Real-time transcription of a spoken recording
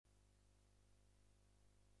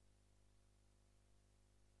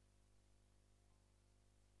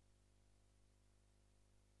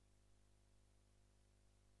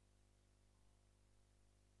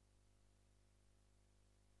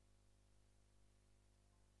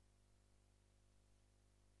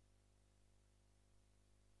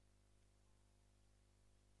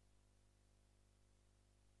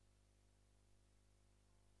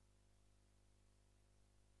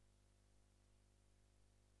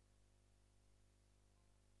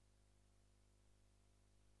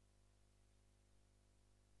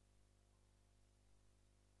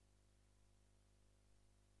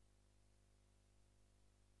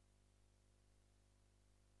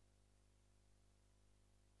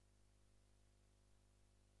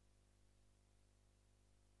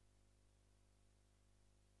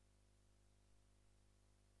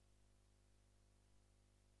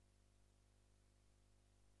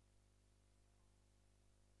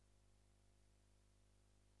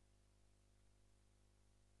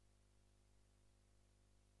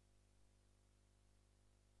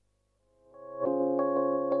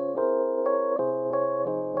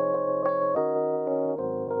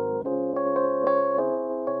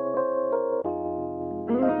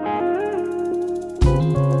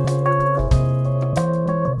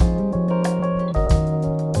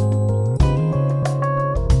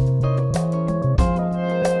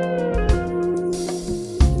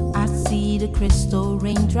crystal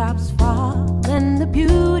raindrops fall, and the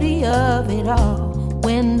beauty of it all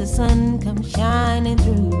when the sun comes shining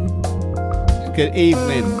through. Good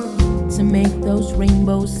evening. To make those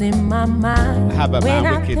rainbows in my mind. Have a when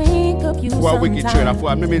man, I wicked. think of you Well, wicked tune. I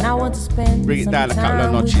thought, let me bring it down a couple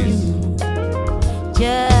of notches.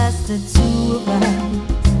 Just the two of us.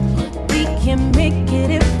 We can make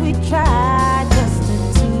it if we try. Just the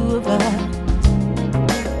two of us.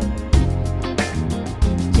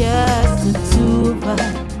 Just the two of us.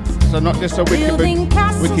 So not just a wicked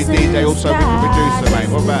DJ, also a wicked producer, mate.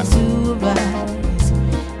 What about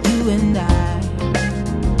you and I?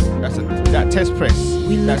 That test press.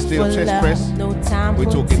 That steel test press. No time we're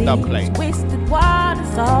talking dub plate. Wasted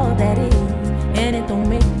water's all that is, and it don't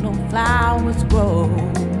make no flowers grow.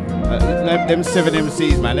 Them 7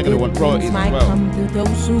 MCs, man, they're gonna want royalties as well. Come to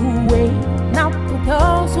those who wait, not for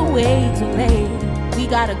those who wait too late. We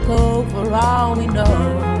gotta go for all we know.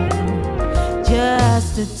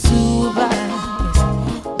 Just the two of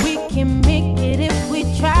us. We can make it if we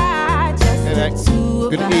try. Just the two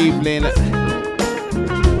of us. Good evening.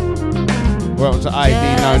 Welcome to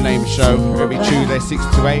ID No Name Show every Tuesday 6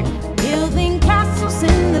 to 8. Building castles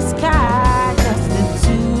in the sky. Just the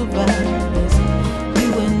two of us.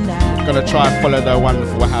 You and I. Gonna try and follow the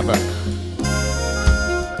wonderful Havoc.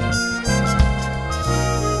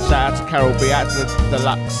 Shout out to Carol B, out to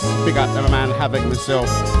Dlux, big up to my man Havoc himself,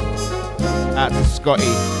 out to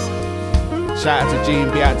Scotty, shout out to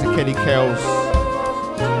Gene B, out to Kenny Kells,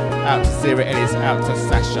 out to Sarah Ellis, out to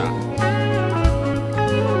Sasha.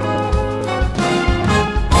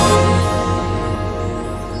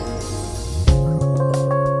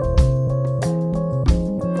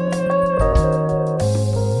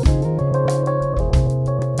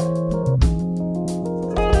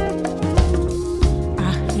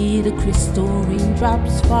 Crystal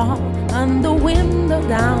raindrops fall on the window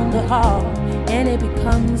down the hall, and it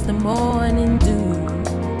becomes the morning dew.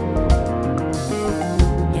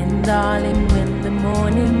 And darling, when the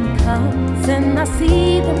morning comes and I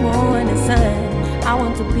see the morning sun, I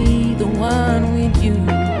want to be the one with you.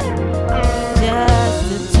 Just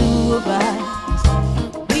the two of us.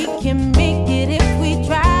 We can make it if we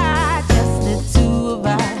try. Just the two of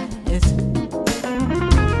us.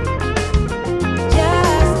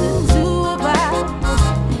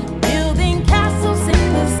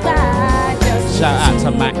 Shout out to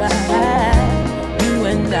Max. You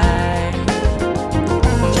and I.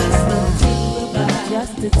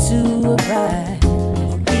 Just the two of us.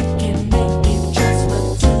 We can make it just the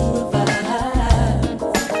two of us.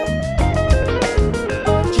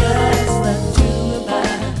 Just the two of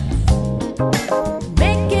us.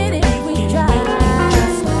 Make it if we try.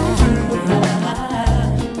 Just the two of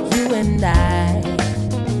us. You and I.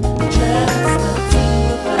 Just the two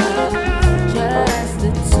of us. Just the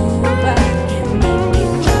two of us.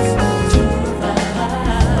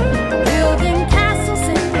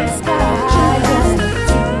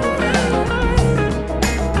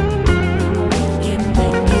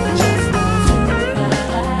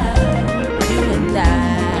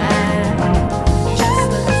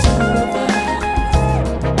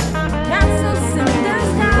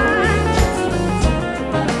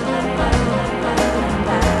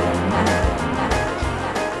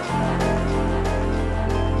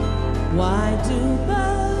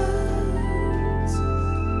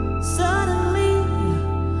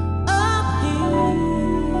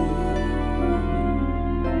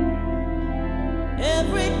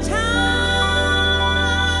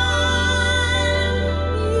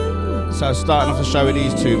 So starting off the show with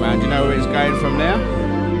these two, man. Do you know where it's going from there?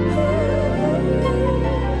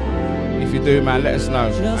 If you do, man, let us know. I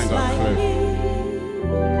ain't got a clue.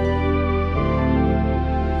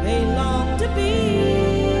 They long to be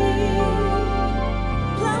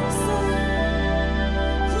closer,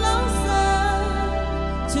 closer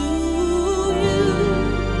to you.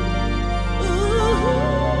 Ooh.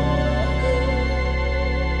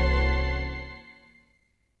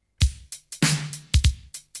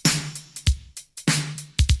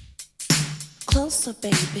 Closer,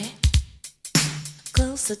 baby,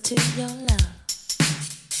 closer to your love.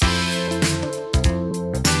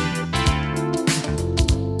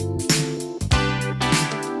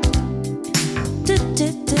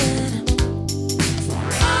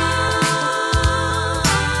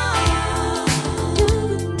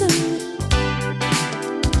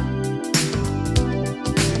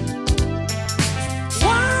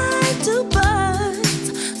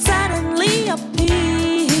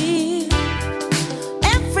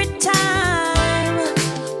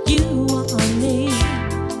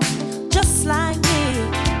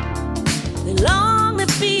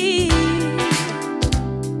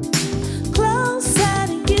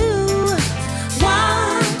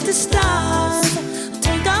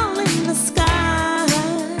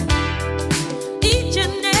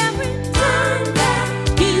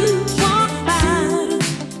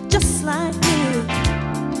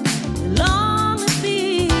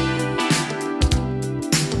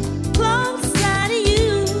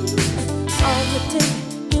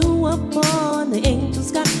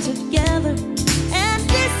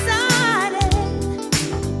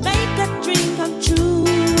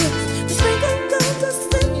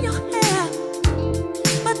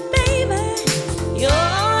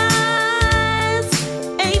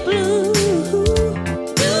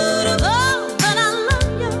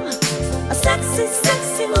 sexy,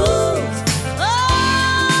 sexy moves.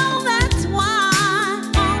 Oh, that's why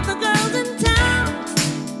all the girls in town,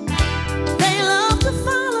 they love to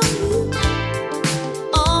follow you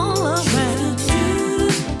all around,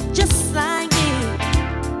 just like you.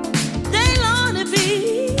 They long to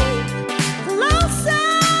be closer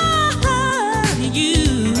to you.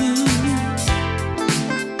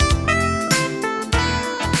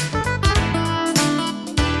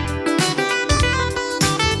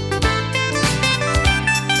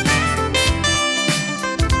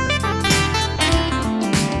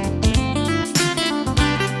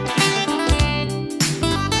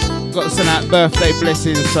 Got to send out birthday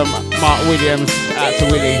blessings from Mark Williams out to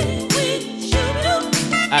Willie.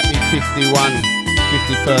 Happy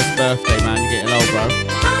 51st birthday, man. You're getting old, bro.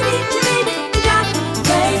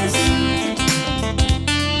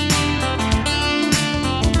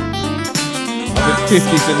 I think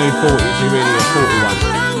 50's the new 40s. You're really a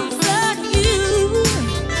 41.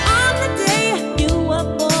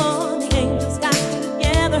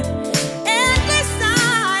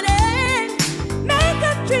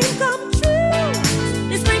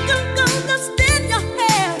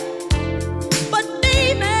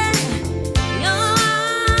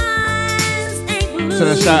 So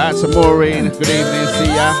a shout out to Maureen. Good evening,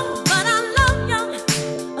 see ya.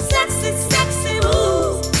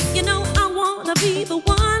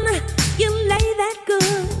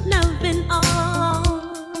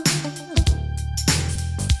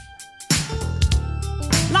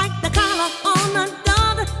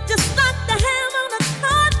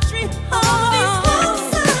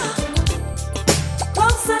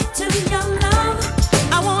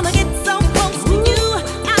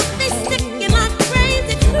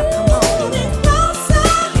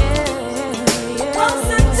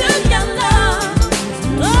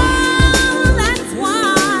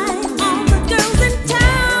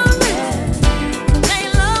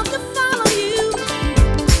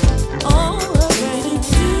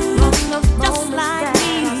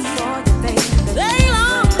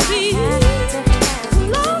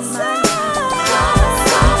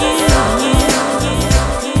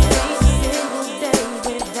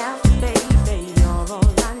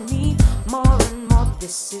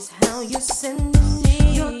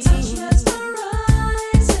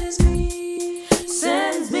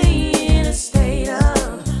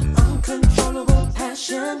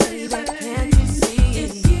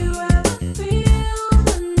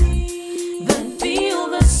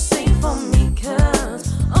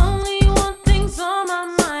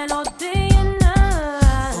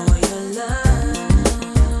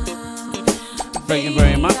 Thank you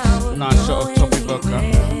very much. Nice shot of toffee vodka.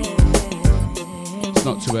 It's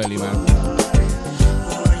not too early, man.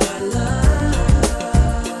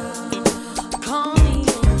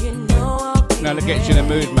 Now to get you in the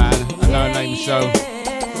mood, man. A no-name show. A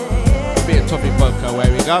bit of toffee vodka,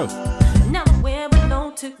 where we go. Now we're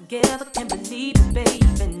alone together, can't believe it,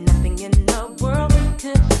 baby. Nothing in the world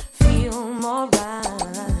could feel more right.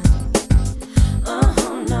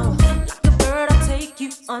 No. Like a bird, I'll take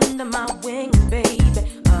you under my wing, baby.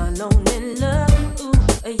 Alone in love, ooh,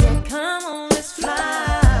 yeah, come on, let's fly.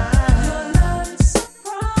 Your love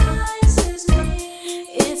surprises me.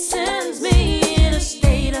 It sends me in a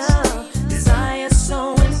state of desire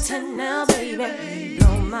so intense now, baby.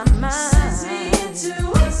 Blow my mind. Sends me into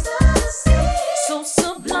ecstasy. So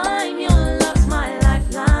sublime, your love's my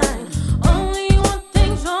lifeline. Only one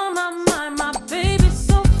thing's on my mind, my baby's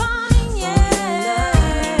so fine, yeah.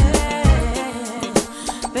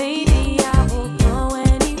 Baby, I will go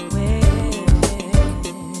anywhere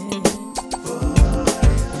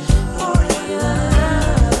for your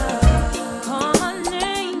love. Call my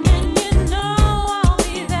name and you know I'll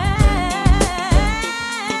be there.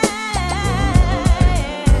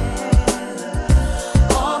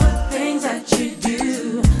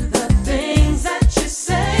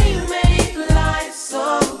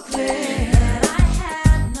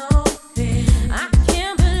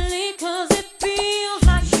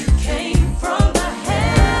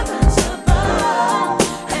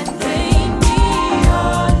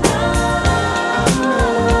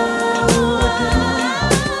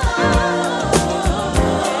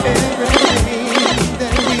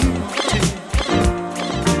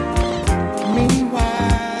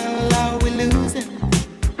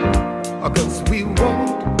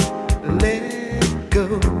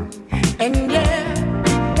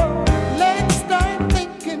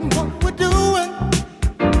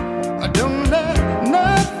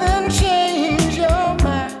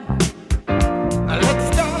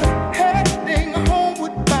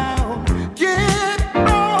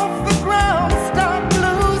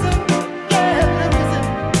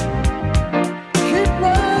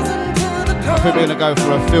 think we're gonna go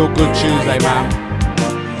for a Feel Good Tuesday, man.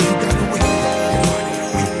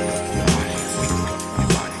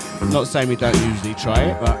 Not saying we don't usually try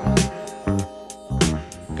it, but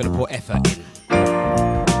gonna put effort in.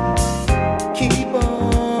 Keep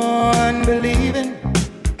on believing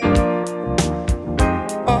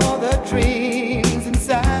all the dreams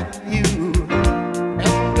inside of you.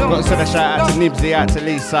 Got to send a shout out to Nibsy, out to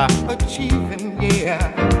Lisa. Achieving,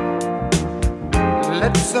 yeah.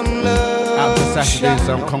 Let some love out to Saturday,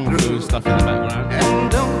 some Kung Fu stuff in the background. And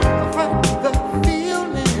don't fight the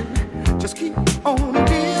feeling, just keep on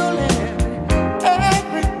dealing.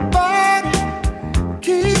 Everybody,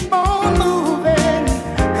 keep on moving,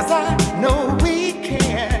 'cause I know we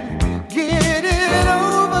can get it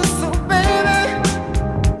over, so baby,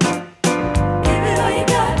 give it all you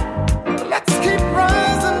got. Let's keep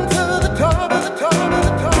rising to the top of the top of the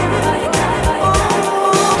top. Give it all you got.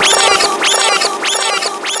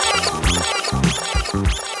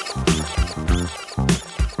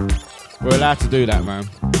 We're allowed to do that, man.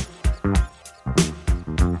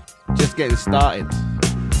 Just getting started.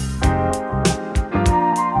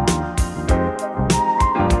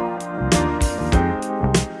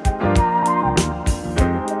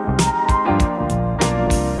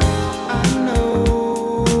 I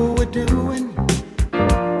know we're doing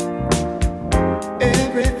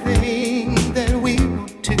everything that we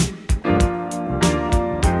want to.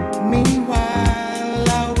 Meanwhile,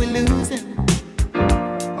 are we losing?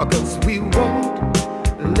 'Cause we won't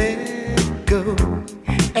let go.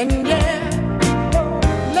 And yeah,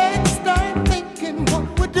 let's start thinking what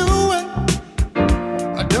we're doing.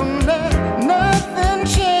 Don't let nothing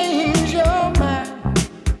change your mind.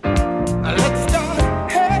 Let's start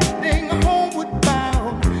heading homeward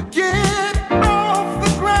bound. Get off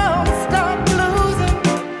the ground, stop losing,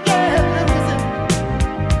 yeah, losing.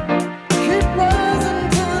 Keep rising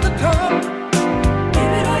to the top.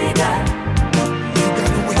 Give it all you got.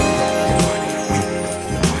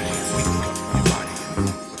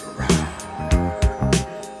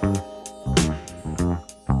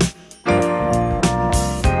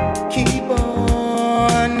 Keep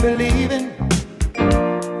on believing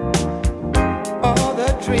all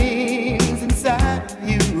the dreams inside of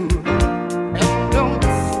you. And don't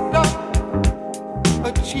stop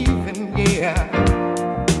achieving, yeah.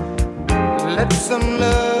 Let some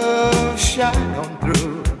love shine on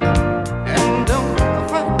through. And don't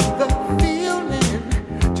fight the feeling,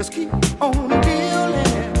 just keep on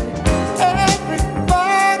dealing.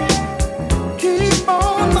 Everybody, keep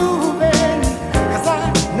on moving, 'cause I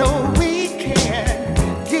know we can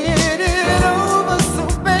get it over, so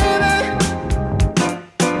baby,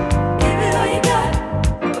 give it all you got.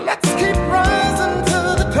 Let's keep rising to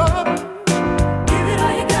the top. Give it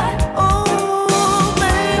all you got. Oh,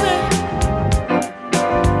 baby,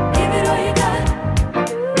 give it all you got.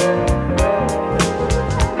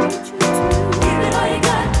 Give it all you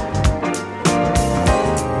got.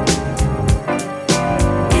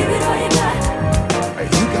 Give it all you got. You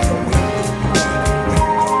gotta win.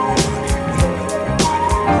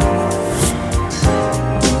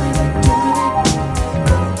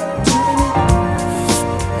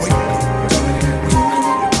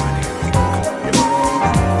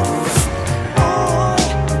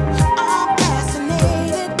 I'm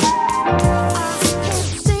fascinated. I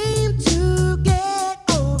can't seem to get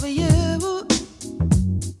over you.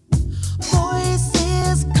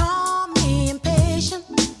 Voices call me impatient,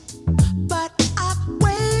 but I've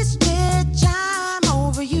wasted time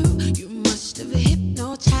over you. You must have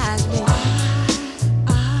hypnotized me. I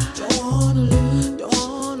don't wanna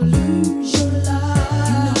lose your love.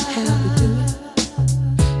 You know how to do it.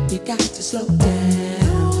 You got to slow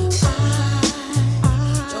down. I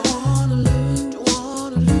don't wanna lose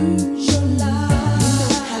your love. You know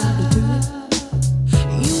how to do it.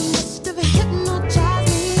 You must have hypnotized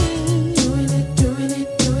me. Doing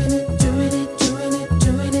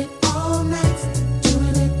it all night.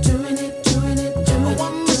 Doing it. Oh, I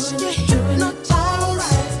must have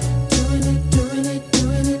hypnotized. Doing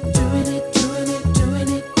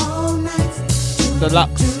it all night. Dlux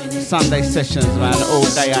Sunday sessions, man. All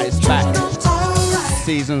day at its back.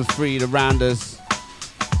 Season 3, the Rounders.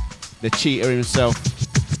 The cheater himself.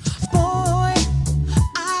 Boy,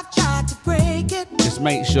 I've tried to break it. Just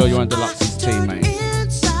make sure you're on Dlux's team, mate.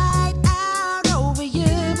 Inside out over you.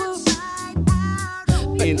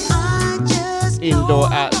 In- I just Indoor,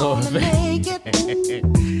 don't outdoor wanna event. make it.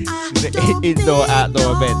 The indoor,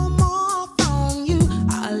 outdoor event.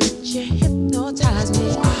 I'll let you hypnotize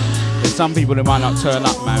me. There's some people that might not turn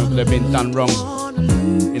up, man, because they've been done wrong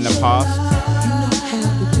in the past.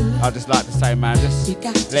 I'd just like to say, man, just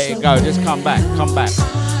let it go. Just come back.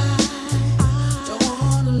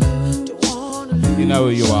 You know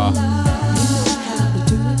who you are.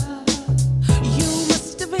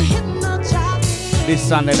 This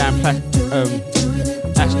Sunday down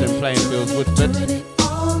Ashton playing fields, Woodford.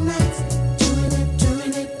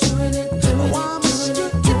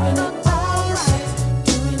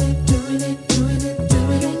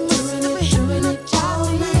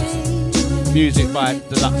 Music by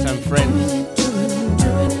Dlux and Friends.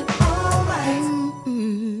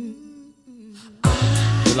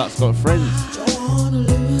 Dlux got friends.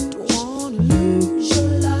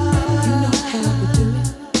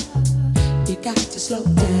 Slow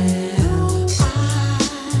down.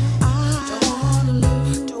 Don't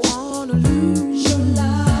wanna lose your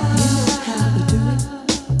love. You know how to do it.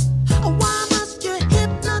 Oh, why must you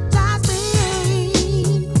hypnotize me?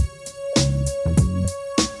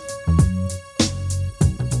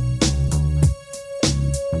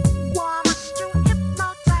 Why must you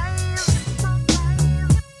hypnotize?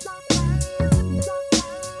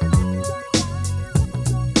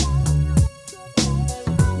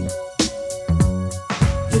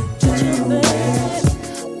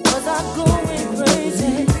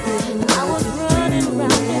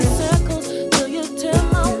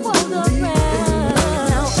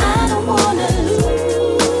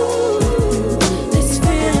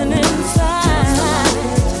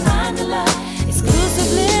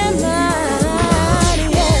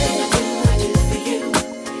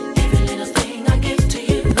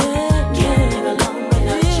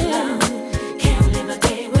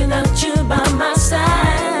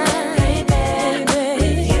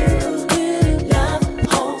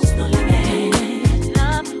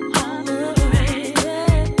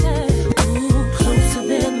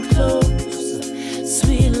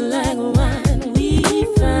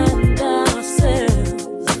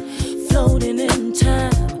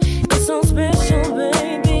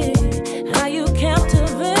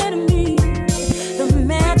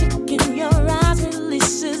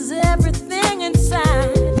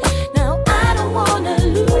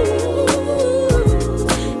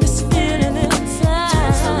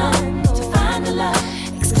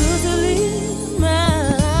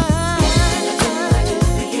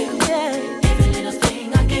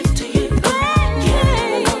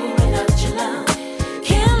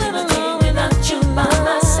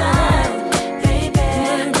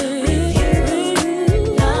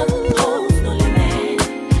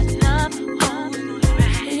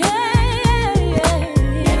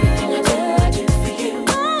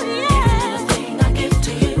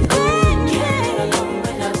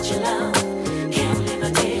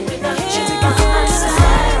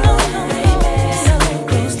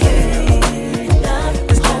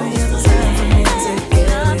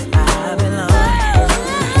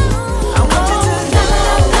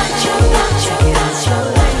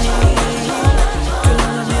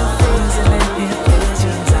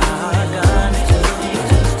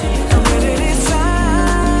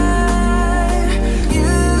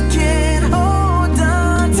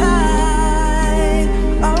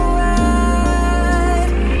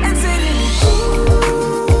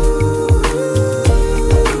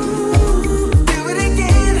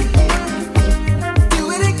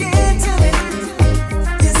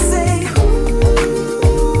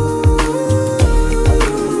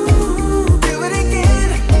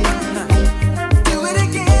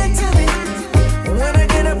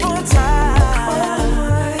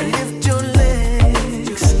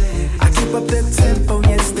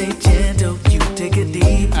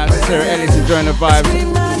 Enjoying the vibes.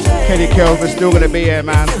 Kenny Kelvin still gonna be here,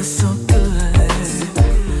 man.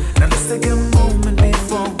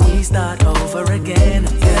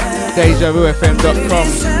 DejaVuFM.com.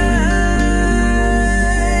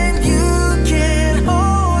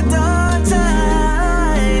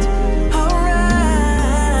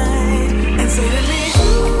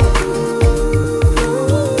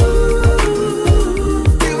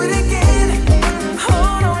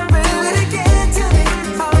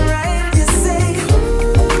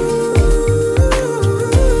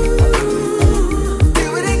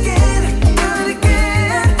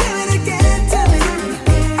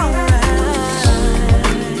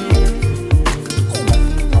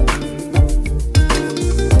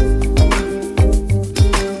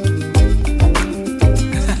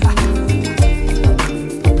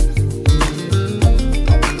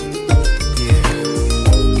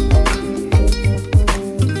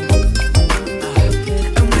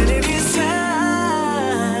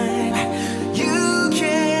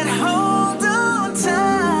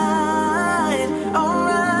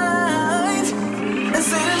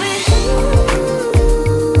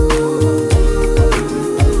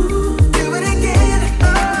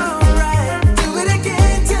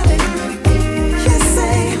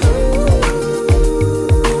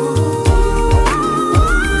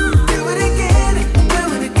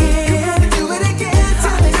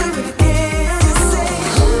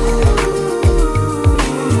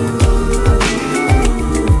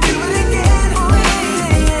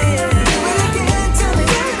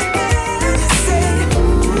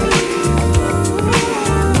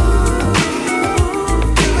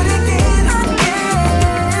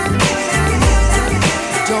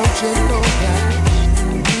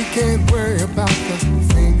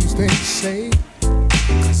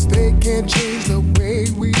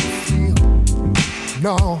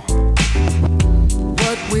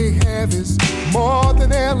 have is more than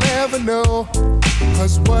they'll ever know.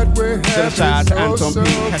 Cause what we have shout out to Anton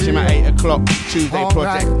P. Catch him at 8 o'clock Tuesday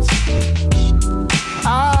project.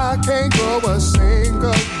 I can't go a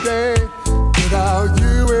single day without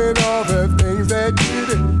you and all the things that you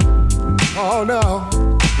do. Oh no,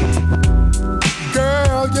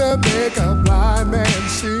 girl, you make a blind man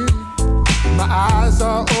see. My eyes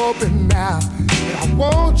are open now, and I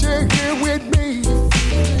want you here with me.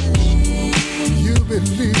 You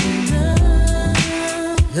believe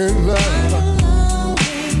in love.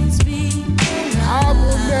 I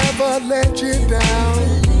will never let you down.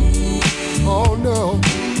 Oh no,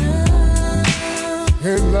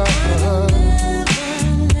 in love.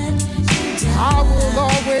 I will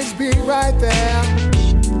always be right there.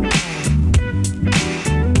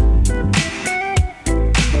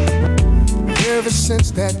 Ever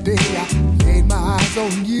since that day I laid my eyes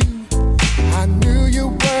on you, I knew you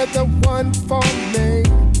were the one for me.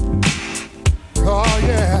 Oh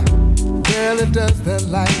yeah, rarely does the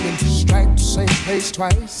lightning strike the same place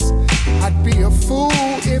twice. I'd be a fool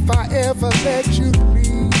if I ever let you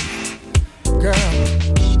leave. Girl,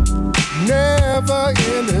 never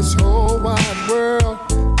in this whole wide world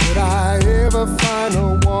could I ever find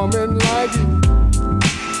a woman like you.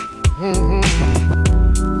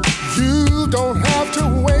 You don't have to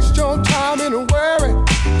waste your time in a worry.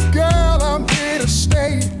 Girl, I'm here to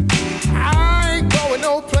stay. I ain't going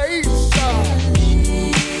no place.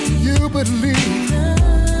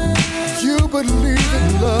 You believe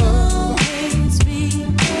in love.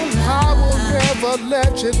 I will never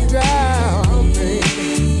let you down,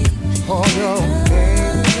 baby. Oh no,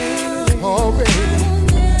 oh baby.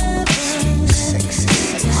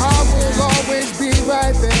 I will always be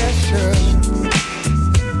right there, sure.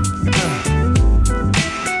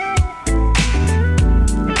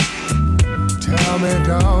 Tell me,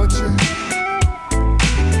 don't you?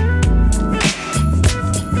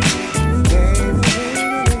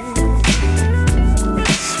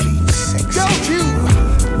 Don't you?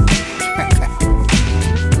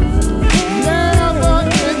 Never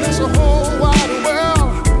in this whole wide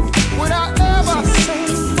world would I ever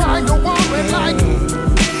find a woman like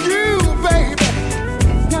you, baby.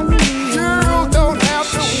 You don't have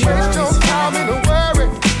to waste your time in a worry.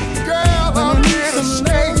 Girl, I'm here to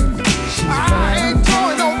stay. I ain't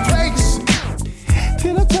going no place.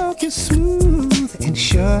 Pillow talk is smooth and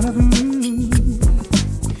shut up rude.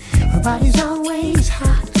 Her body's always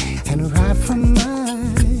hot and right for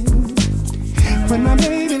mine. When my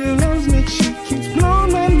baby loves me, she keeps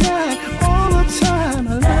blowing my mind all the time. I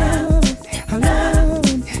love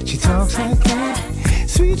it. She talks like that.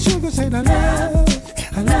 Sweet sugar said I love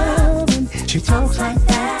it. She talks like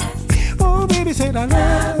that. Oh, baby said I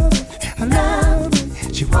love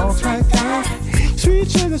it. She walks like that.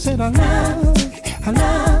 Sweet sugar said I love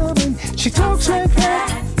it. She talks like that.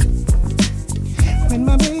 When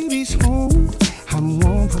my baby's home, I'm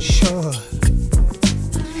warm for sure.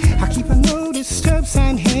 I keep a notice stop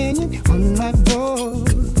sign hanging on my door.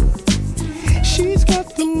 She's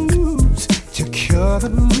got the moves to cure the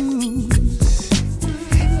blues.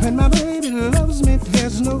 When my baby loves me,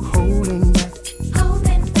 there's no holding back.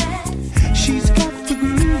 She's got the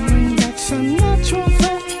groove, that's a natural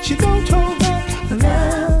fact. She don't hold back. I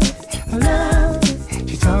love it.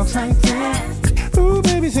 She talks like that. Ooh,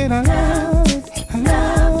 baby said I love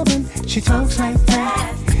it. She talks like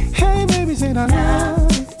that. Hey, baby said I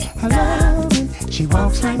love it. She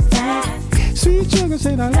walks like that. Sweet sugar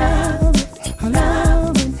said I love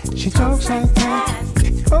it. She talks like that.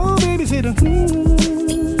 Oh, baby said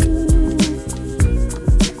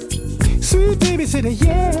Sweet baby said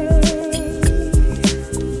yeah.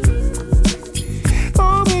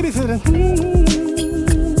 Oh, baby said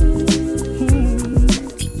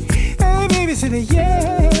Hey, baby said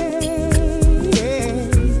yeah.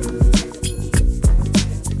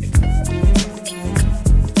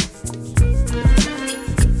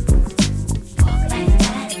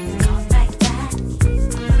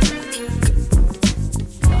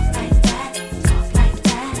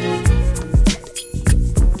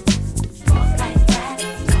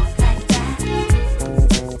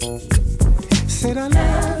 Said I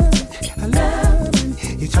love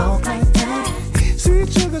it. You talk like that.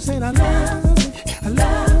 Sweet sugar said I love it.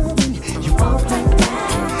 You walk like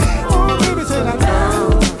that. Oh, baby said I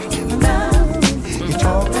love it. You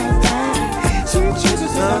talk like that. Sweet sugar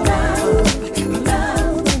said I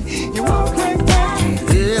love it. You walk like that.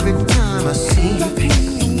 Every time I see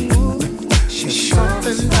you, she's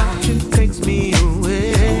something that takes me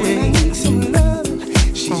away. When I need some love,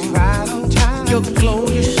 she's right on time. Your glow,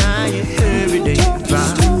 you shine every day.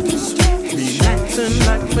 Relaxing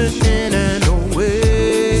like men in an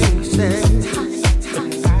away.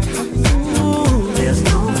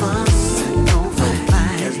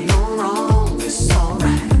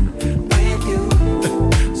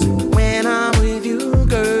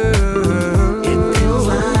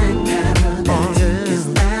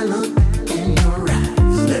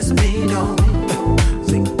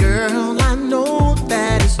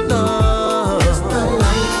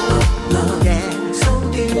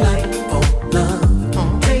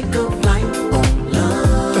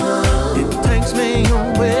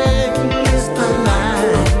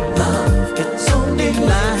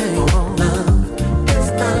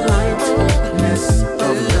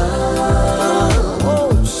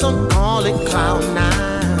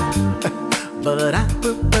 but I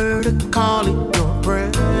prefer to call it your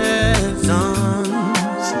presence.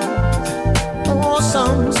 Oh,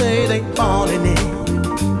 some say they falling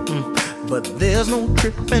in, but there's no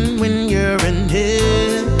tripping when you're in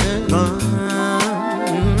heaven.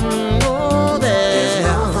 Oh, there's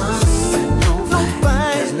no fuss and no fight,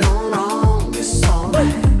 there's no wrong, it's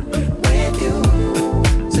alright with you.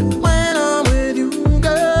 So when I'm with you,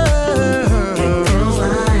 girl, it feels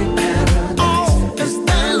like paradise. Oh, it's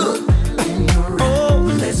that look in your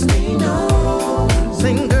eyes, lets me know.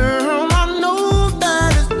 Sing, girl, I know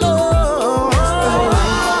that it's love.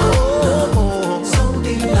 It's so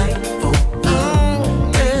delightful.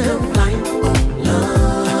 Take a flight on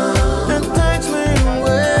love and takes me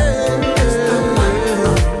away. It's the light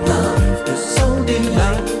of love. It's so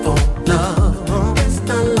delightful. Love. It's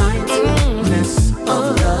the lightness of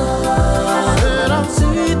love. And I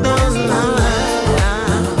see the light.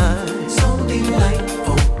 So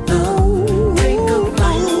delightful. Love. Take a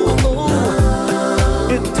flight on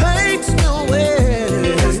love. It takes me away.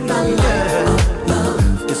 It's the light of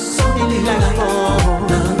love. It's so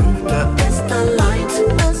delightful. Love. It's the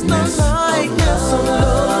lightness of love.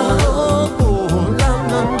 La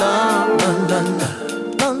la la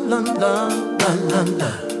la la la la la la.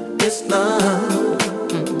 It's love.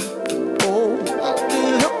 Oh, I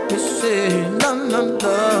can't help me say la la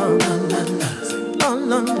la la la la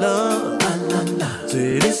la la la la.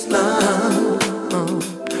 Say it's love.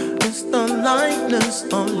 It's the lightness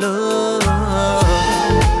of love.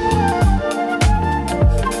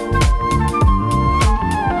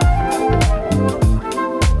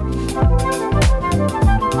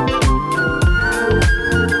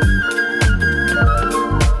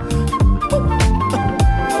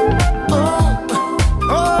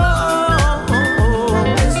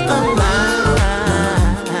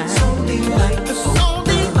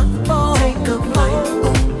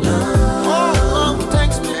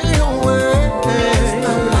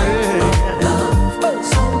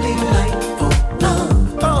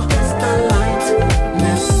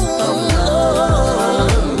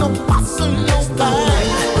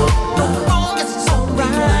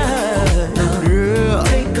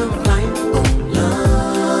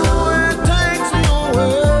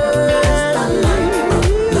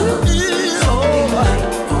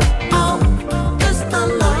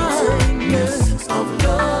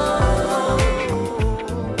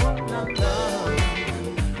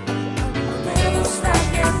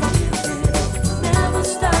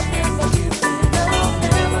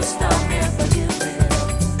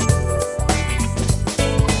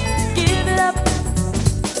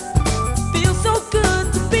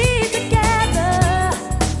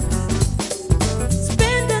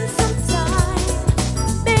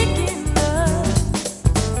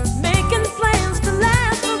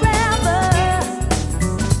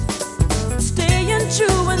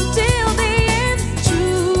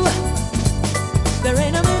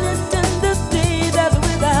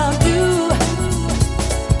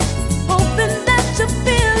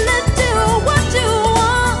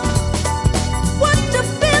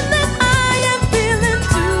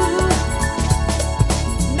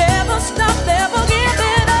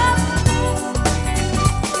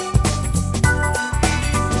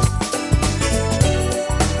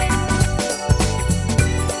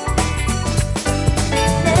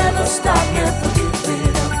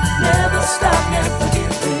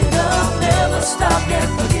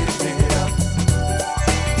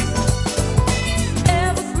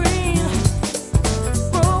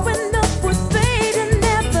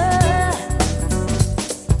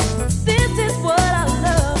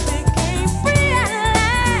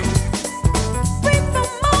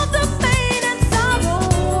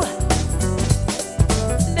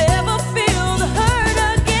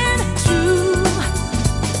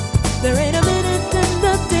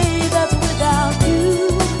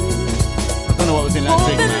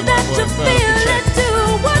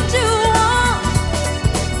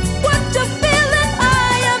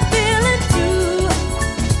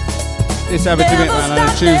 Let's have a drink, man, on a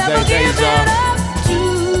Tuesday, Deja.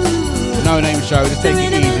 No name show, just take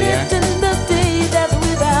it easy, yeah? Just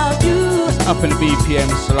up in the BPM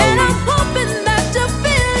slowly.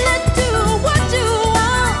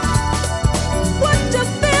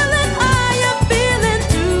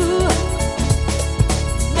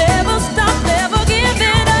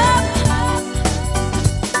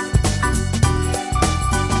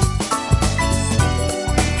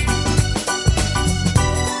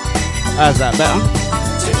 How's that better?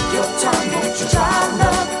 Take your time, won't you try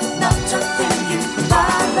love? Not a thing you can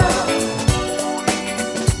buy love.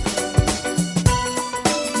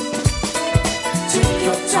 Take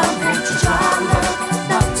your time, won't you try love?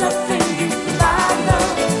 Not a thing you can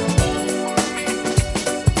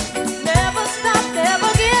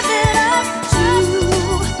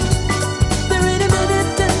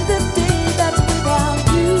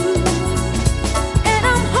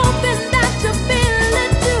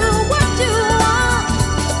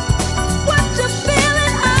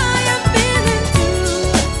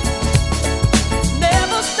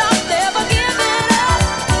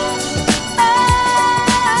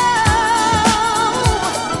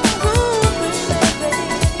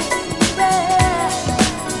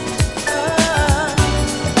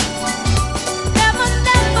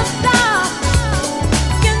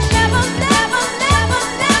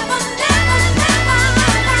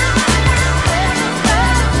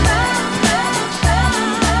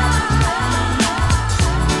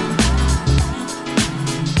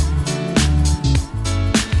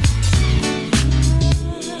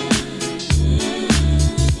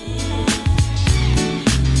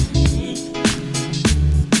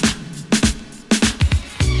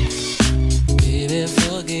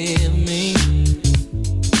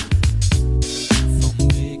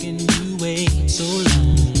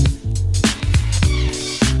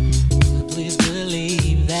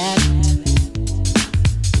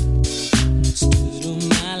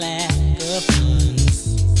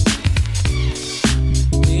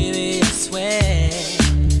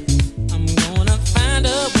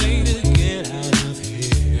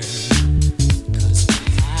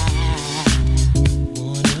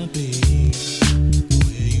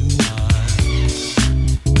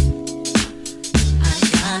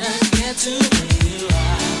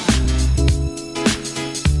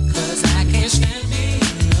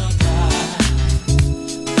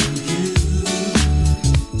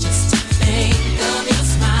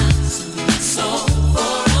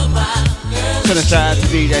Send a shout out to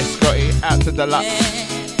DJ Scotty, out to Dlux.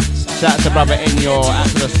 Shout out to brother Enyor, out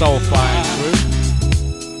to the Soul Flying crew.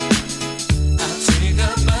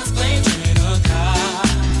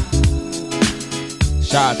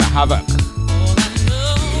 Shout out to Havoc.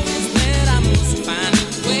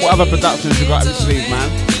 What other productions you got in the sleeve, man?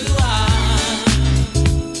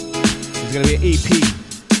 It's gonna be an EP.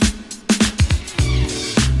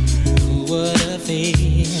 What a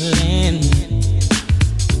feeling.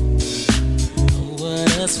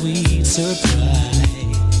 What a sweet surprise.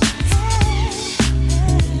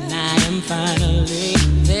 And I am finally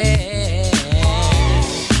there,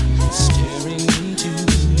 staring into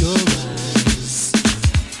your eyes.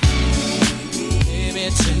 Baby,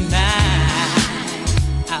 tonight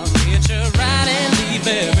I'll get you right and leave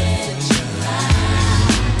everything.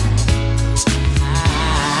 I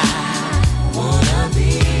wanna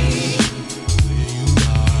be where you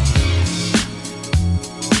are.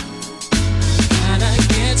 Gotta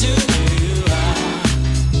get to where you are.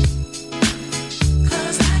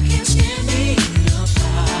 'Cause I can't stand being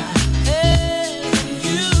apart. Hey,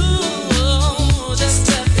 you, just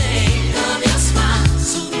to think of your smile,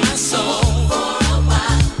 soothe my soul for a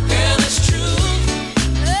while. Girl, it's true.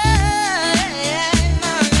 Hey,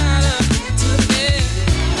 I gotta get to there.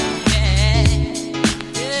 Yeah,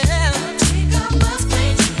 yeah. Take a bus,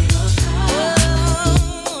 plane to your car.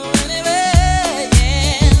 Oh, anyway,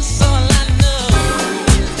 yes. All I know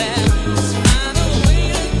is that it's find a way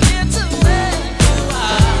to get to where you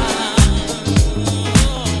are.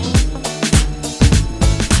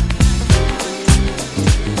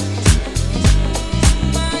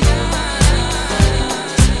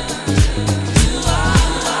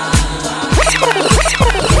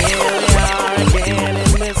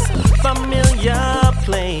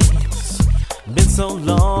 'Cause so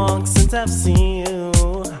long since I've seen you.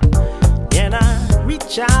 Can I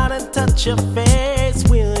reach out and touch your face?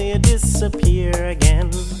 Will you disappear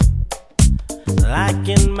again? Like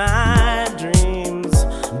in my dreams,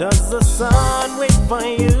 does the sun wait for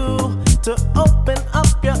you to open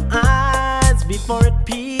up your eyes before it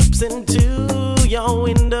peeps into your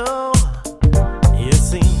window? You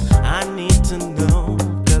see, I need to know,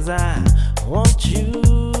 'cause I want you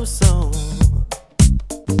so.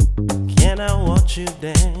 Can I watch you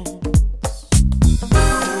dance?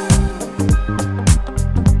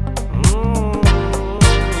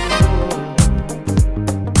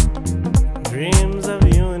 Dreams of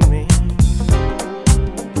you and me.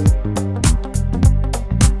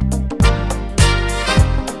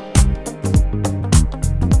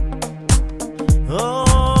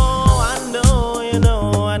 Oh, I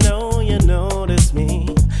know you notice me,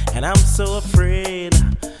 and I'm so afraid.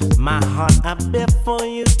 My heart I bear for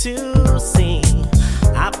you to see.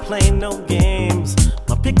 I play no games,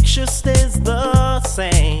 my picture stays the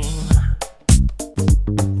same.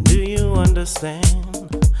 Do you understand?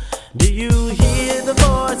 Do you hear the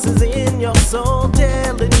voices in your soul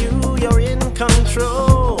telling you you're in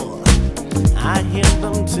control? I hear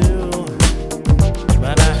them too,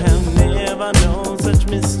 but I have never known such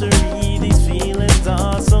mystery. These feelings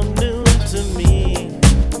are so new to me.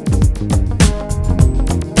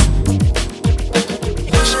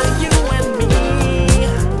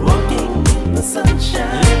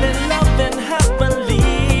 Sunshine, living, loving happily,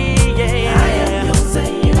 yeah. I am yours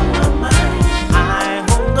and you are mine. I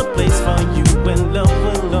hold a place for you and love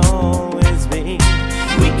will always be.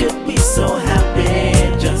 We could be so happy,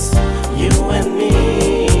 just you and me.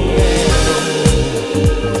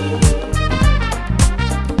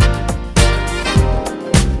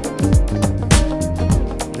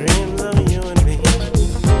 Dreams of you and me.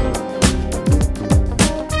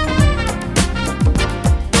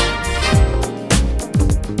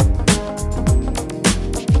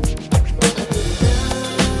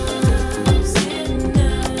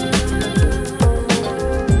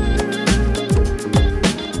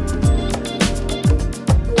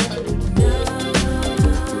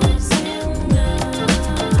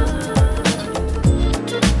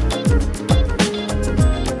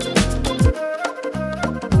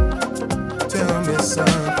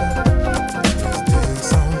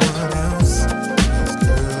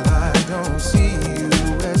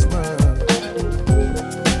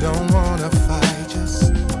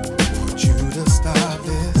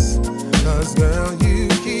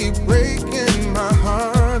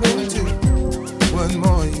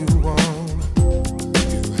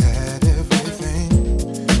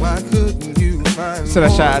 So a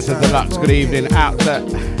shout out to Dlux, good evening. Out to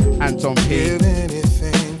Anton P.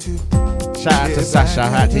 Shout out to Sasha,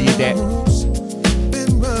 out to you, Dick.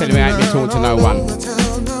 Telling me I ain't been talking to no one.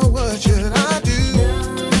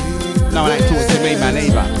 No one ain't talking to me, man,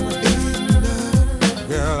 either.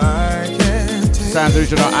 Sounds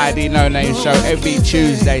Original ID No Name Show every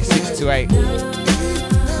Tuesday, 6 to 8.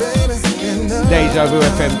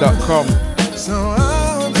 DejaVuFM.com. So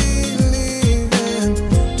I'll be leaving,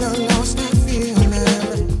 done lost that feeling.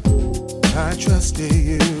 I trusted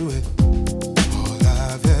you with all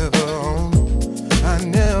I've ever owned. I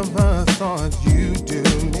never thought you'd do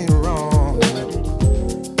me wrong.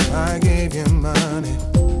 I gave you money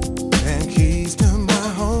and keys to my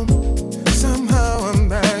home. Somehow I'm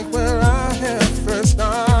back where I had first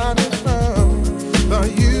started from.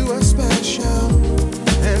 Thought you were special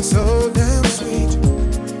and so damn sweet.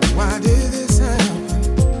 Why did this happen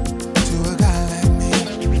to a guy like me?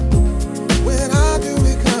 When I do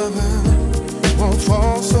recover, won't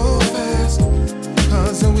fall so fast,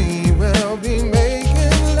 'cause we will be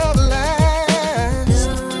making love last.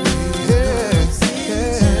 Yes,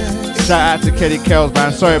 yes. Shout out to Kelly Kells,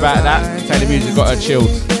 man. Sorry about that. Say the music got her chilled.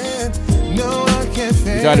 No, I can't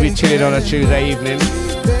fake. You gotta be chilling on a Tuesday evening.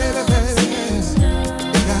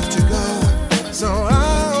 Got to go, so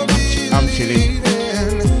I'll be I'm chilling.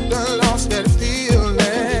 leaving. Done lost that feeling.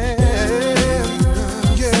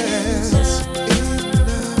 Yes,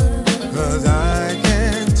 'cause I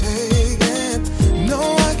can't take it. No,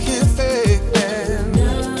 I can't fake it.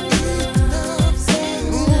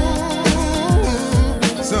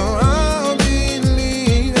 So I'll be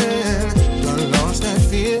leaving. Done lost that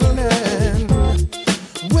feeling.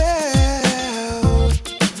 Well,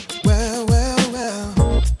 well, well, well,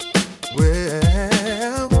 well.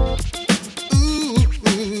 Ooh,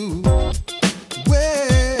 ooh.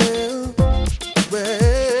 Well, well.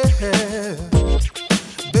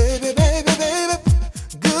 Baby, baby, baby,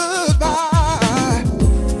 goodbye.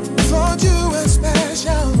 Thought you were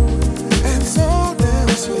special and so damn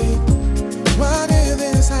sweet. Why did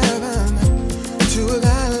this happen to a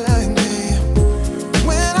guy like me?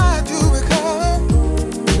 When I do recover,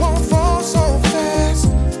 won't fall so fast,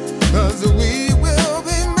 'cause we will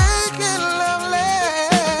be making love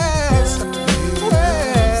last.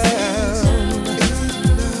 Well,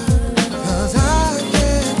 'cause I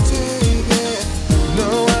can't take it. No,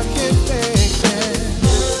 I can't fake it.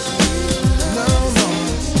 No more.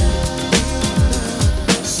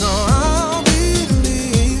 So I'll be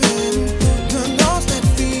leaving. Done lost that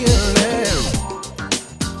feeling.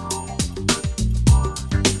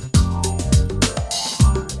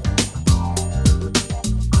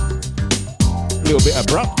 A little bit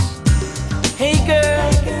abrupt. Hey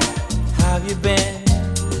girl, how have you been?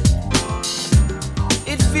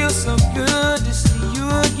 It feels so good to see you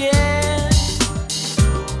again.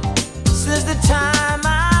 Since the time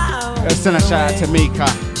Let's send a shout out to Mika.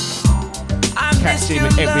 Catch him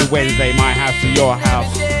every Wednesday, my house to your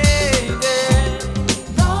house.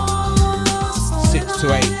 6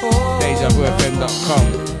 to 8. DejaVuFM.com.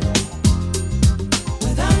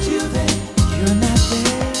 Without you there, you're not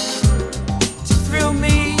there to thrill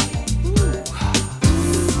me.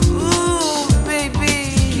 Ooh, baby,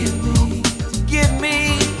 give me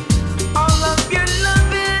all of your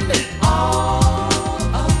loving,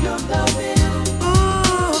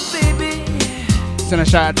 Ooh, baby, Send a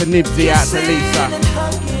shout out to Nibsy, out to Lisa. and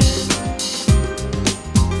hugging.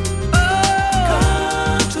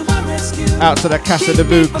 Come to my rescue. Out to the Casa de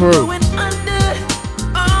Boo crew. Going under,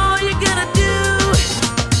 all you gotta do.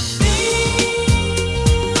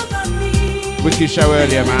 Feel the need. Wiki show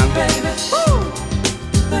earlier, man. Baby, woo,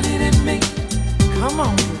 I need it, me. Come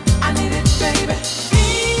on, I need it, baby.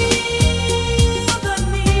 Feel the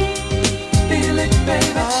need, feel it,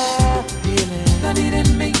 baby. I need it,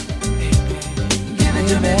 me. Give it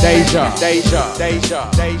to me. Deja, Deja, Deja,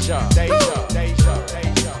 Deja, Deja, Deja, Deja,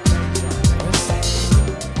 Deja.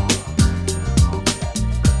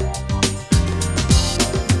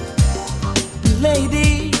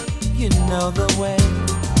 Lady, you know the way.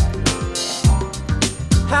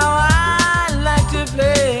 How I like to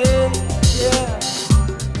play, yeah.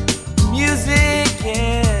 Music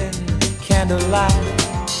and candlelight.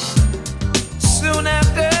 Soon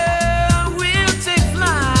after, we'll take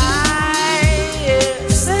flight, yeah.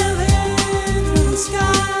 Sailing through the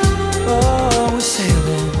sky. Oh, we're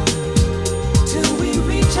sailing till we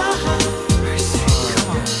reach our high. Come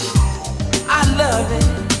on. I love it.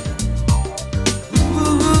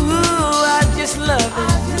 Ooh, I just love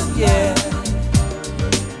it, yeah.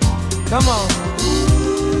 Come on.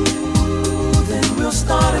 Ooh, then we'll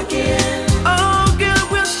start again. Oh, girl,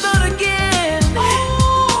 we'll start again.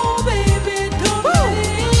 Oh, baby, don't let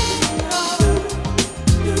it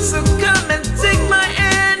go. So come and take my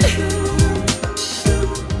hand.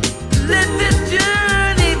 Let this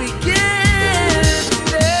journey begin.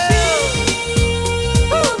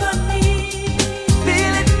 Feel the need.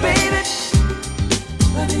 Feel it, baby.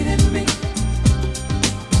 I need it, me.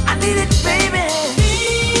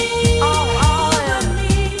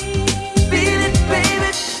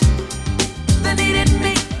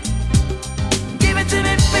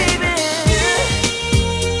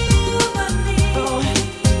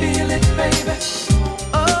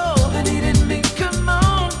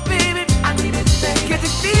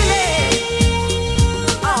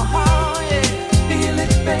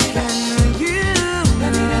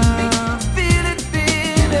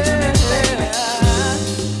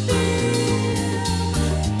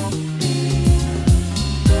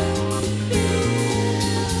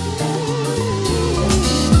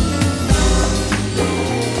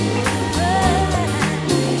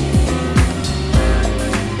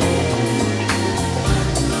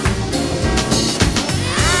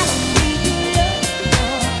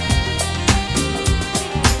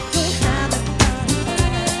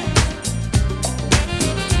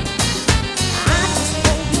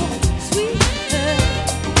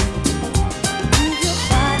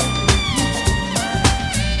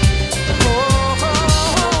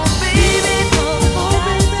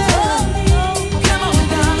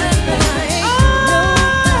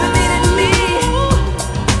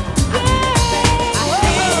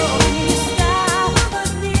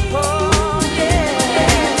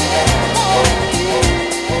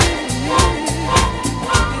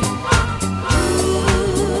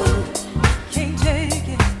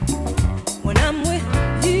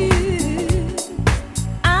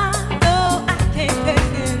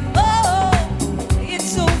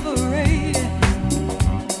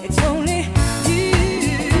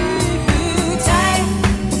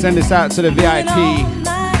 Send this out to the VIP.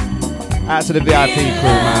 Out to the VIP crew,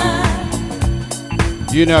 man.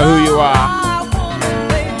 You know who you are.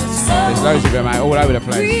 There's loads of them, man, all over the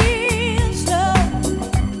place.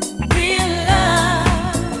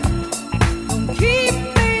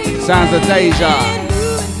 Sounds of Deja.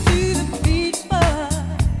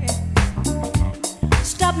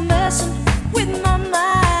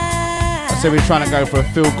 I said we're trying to go for a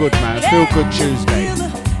feel good, man. Feel good Tuesday.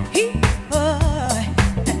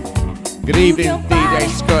 Good evening, DJ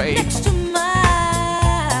Scotty.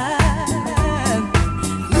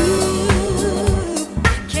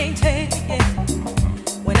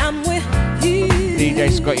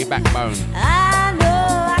 DJ Scotty Backbone. I know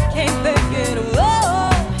I can't take it.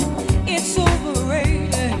 Whoa, it's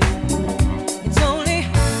overrated. It's only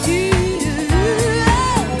you.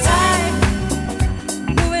 Time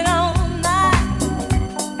moving on now.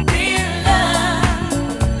 Real love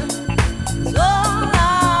is all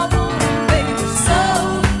I want, baby. So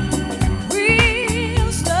real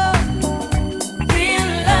stuff, real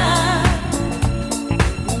love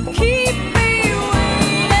won't keep me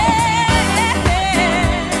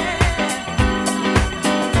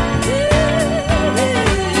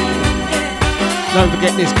Don't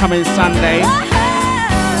forget this coming Sunday,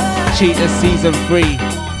 Cheetah Season 3,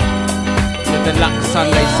 the Dlux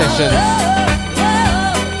Sunday sessions,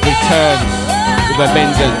 returns with a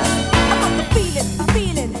vengeance.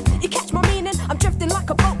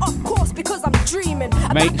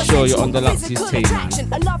 Make sure you're on Dlux's team, man.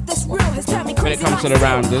 When it comes to the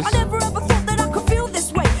rounders,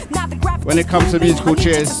 when it comes to musical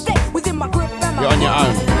chairs, you're on your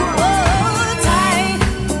own.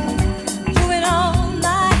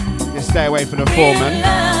 Stay away from the foreman.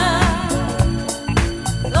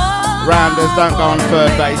 Rounders, don't go on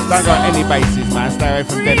third base. Don't go on any bases, man. Stay away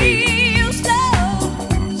from Demi.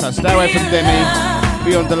 So stay away from Demi.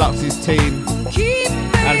 Be on Dlux's team.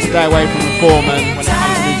 And stay away from the foreman when it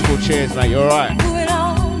comes to musical chairs, mate. You're alright.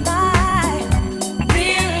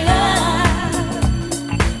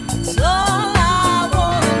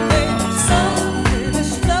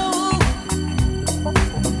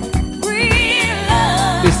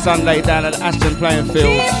 This Sunday down at Ahsford playing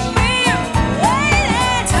fields.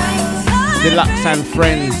 Dlux and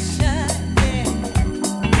Friends.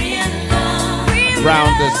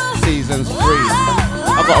 Rounders Seasons 3.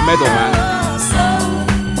 I got a medal, man.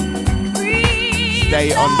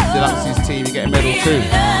 Stay on Dlux's team, you get a medal too.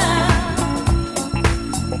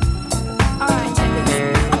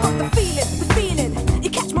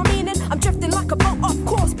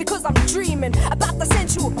 Dreaming about the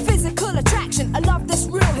sensual, physical attraction. I love this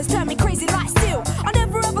real has turned me crazy like steel. I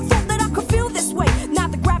never ever thought that I could feel this way. Now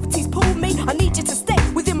the gravity's pulled me. I need you to stay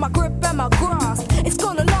within my grip and my grasp. It's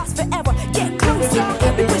gonna last forever. Get closer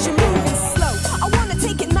because you're moving slow. I wanna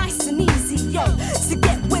take it nice and easy, yo. So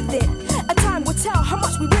get with it. And time will tell how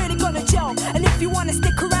much we really gonna gel. And if you wanna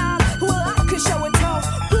stick around, well I could show and tell.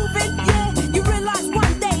 Moving, yeah. You realize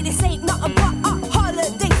one day this ain't nothing but a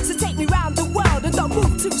holiday. So take me round the world and don't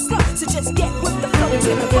move too slow. So just get with the flow and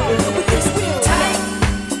take the road with this real time.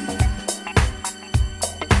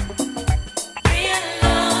 Real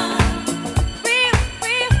love, real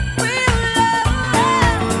love.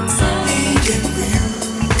 Changing for you.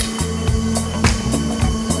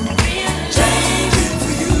 Changing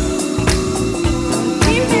for you.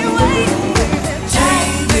 Keep me waiting, baby.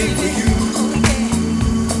 Changing.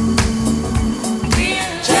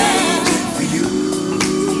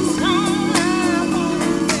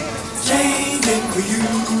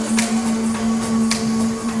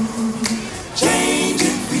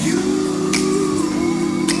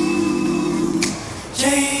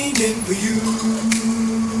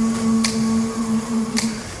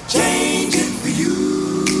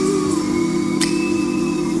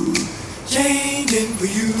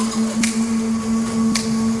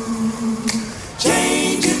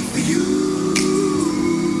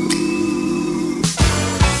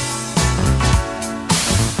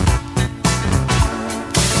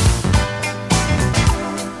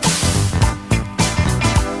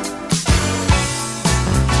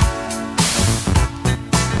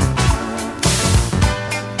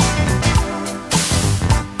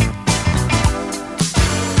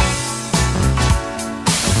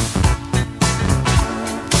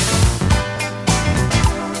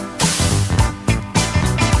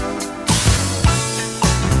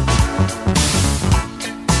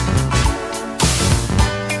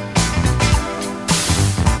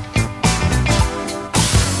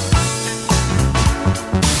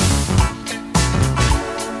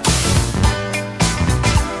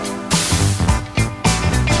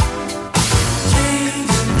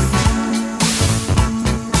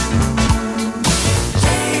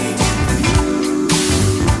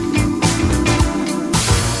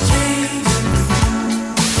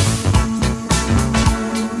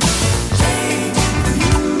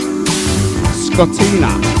 Scottina.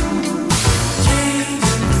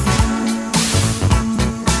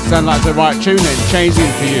 Sound like the right tune then,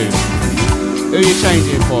 changing for you. Who are you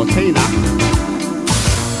changing for? Tina?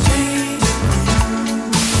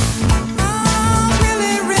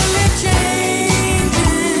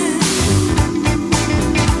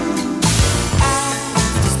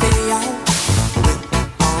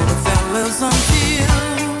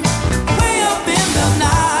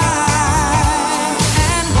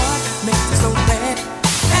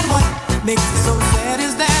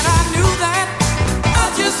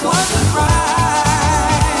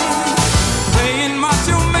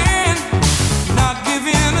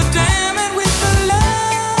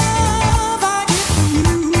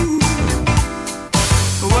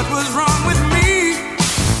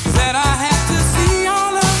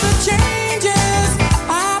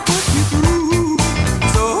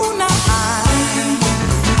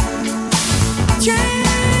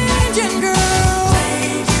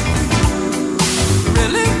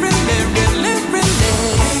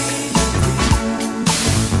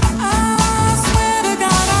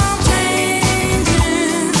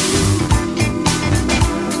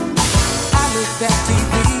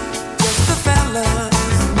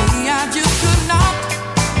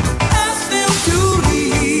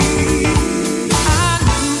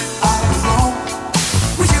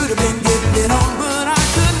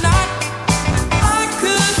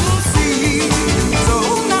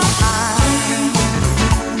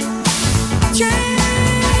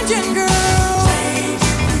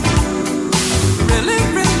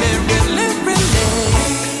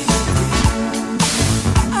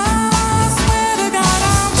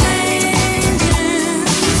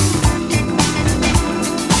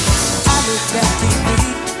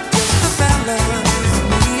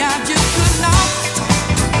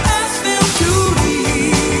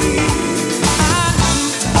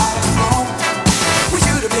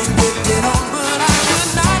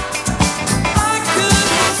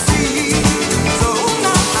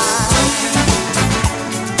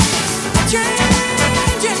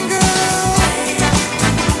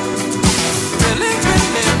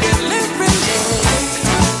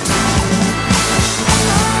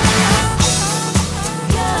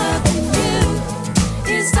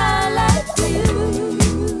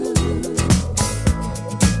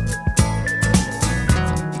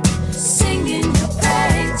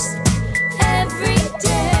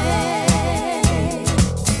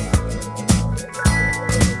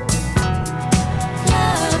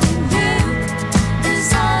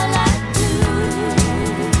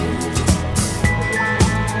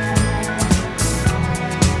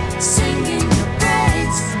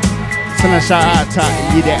 Shout out to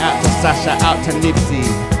Yide, out to Sasha, out to Nipsey,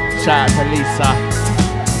 shout out to Lisa,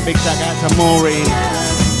 big shout out to Maureen,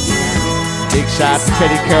 big shout out to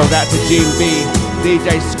Teddy Curls, out to Gene B,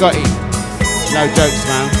 DJ Scotty, no jokes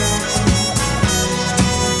man,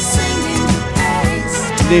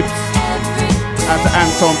 Nibs, out to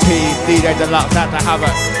Anton P, DJ Dlux, out to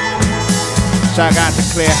Havoc, shout out to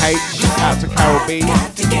Claire H, out to Carol B,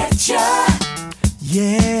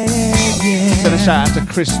 send a shout out to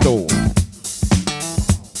Crystal,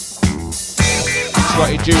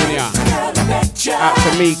 Scotty Jr. Out to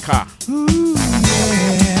Mika.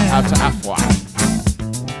 Out to Afwa.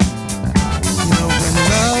 You know when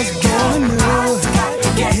love's going new,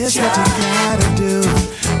 here's what you gotta do.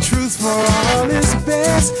 Truth for all is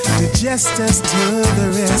best, digest us to the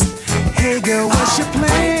rest. Hey girl, what's your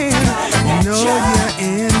plan? You know you're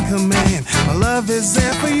in command. My love is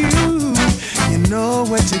there for you. You know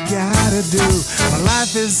what you gotta do. My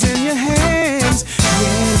life is in your hands. Yeah,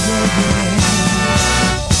 yeah, yeah.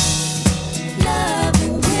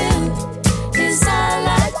 Loving you is all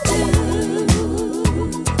I do.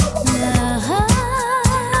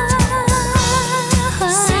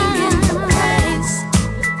 Singing your praise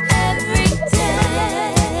every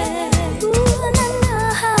day. Loving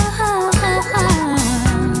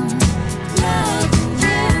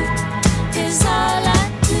you is all I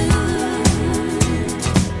do.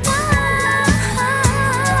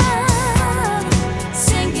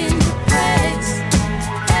 Singing your praise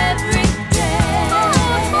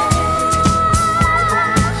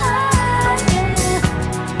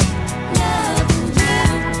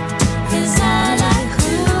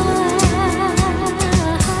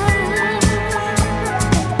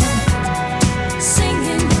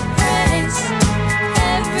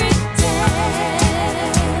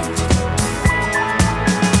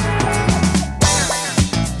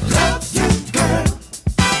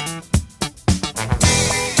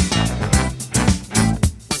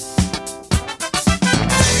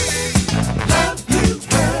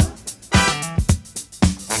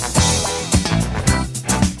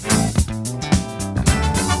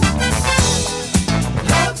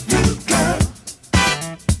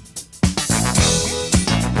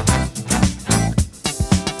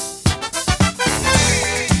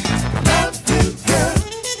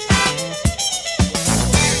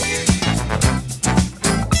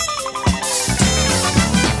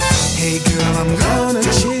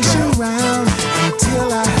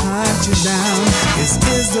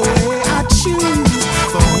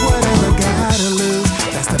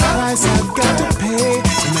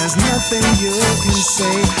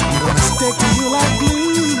say I'm gonna stick to you like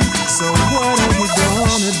glue. So what are you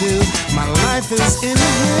gonna do? My life is in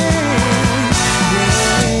your hands.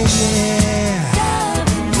 Yeah, yeah.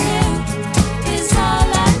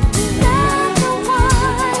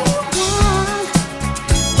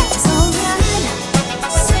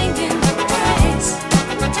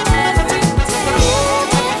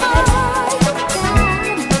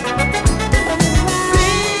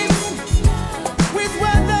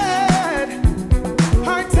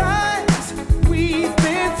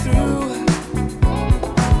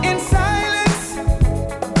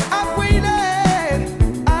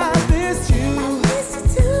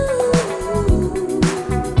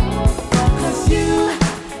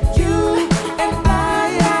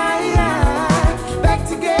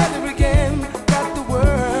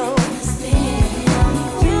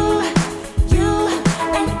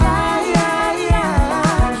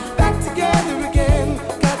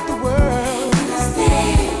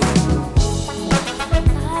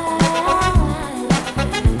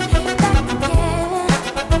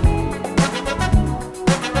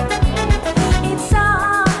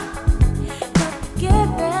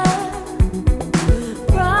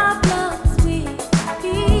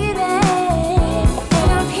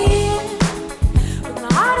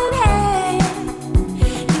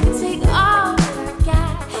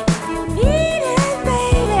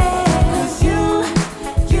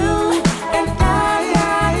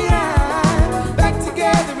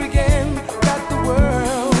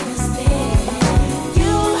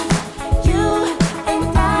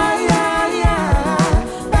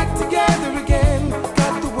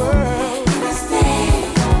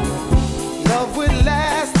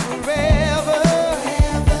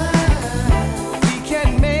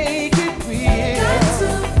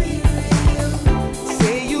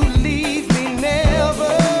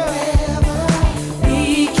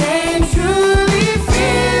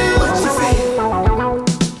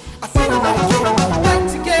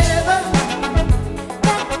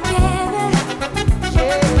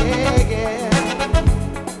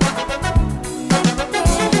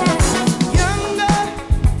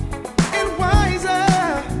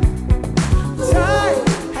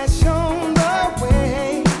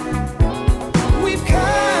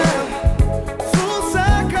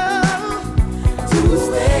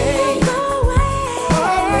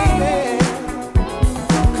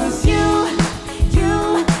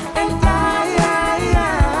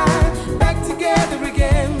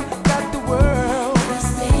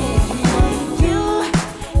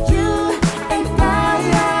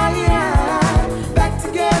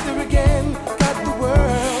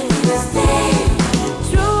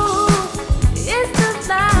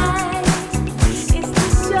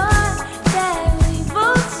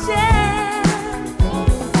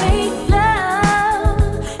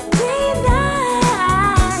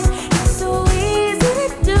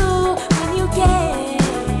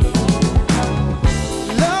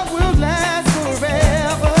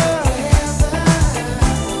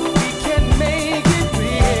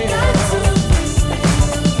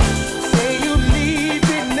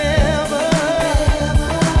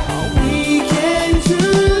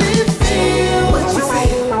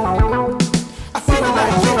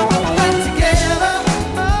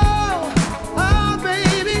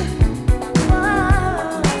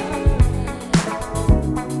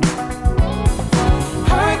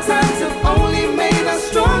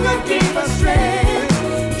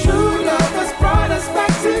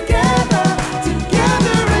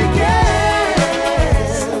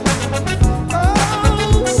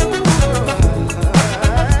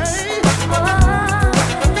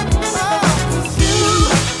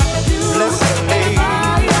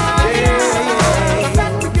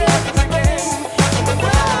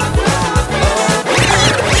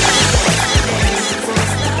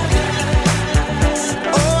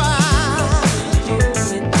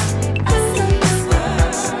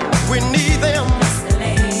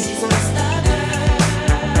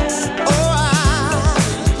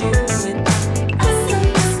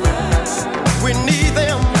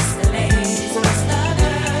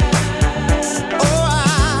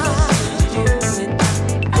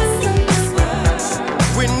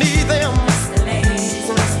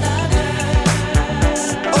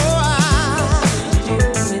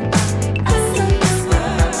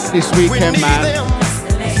 This weekend, man,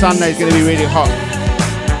 Sunday's going to be really hot.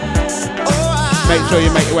 Make sure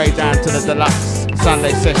you make your way down to the Dlux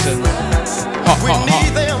Sunday sessions. Hot, hot,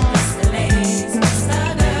 hot.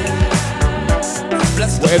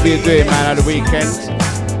 Whatever you're doing, man, at the weekend,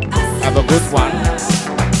 have a good one.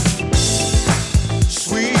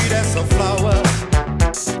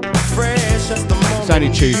 It's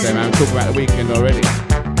only Tuesday, man. I'm talking about the weekend already.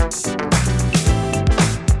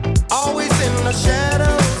 Always in the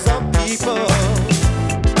shadows of people.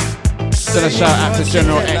 Send a shout out to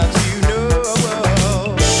General X.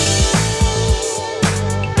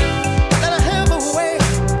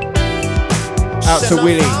 Out to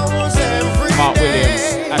Willie, Mark Williams,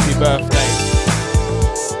 happy birthday.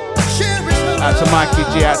 Out to Mikey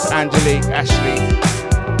G, out to Angelique, Ashley.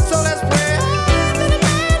 So let's pray.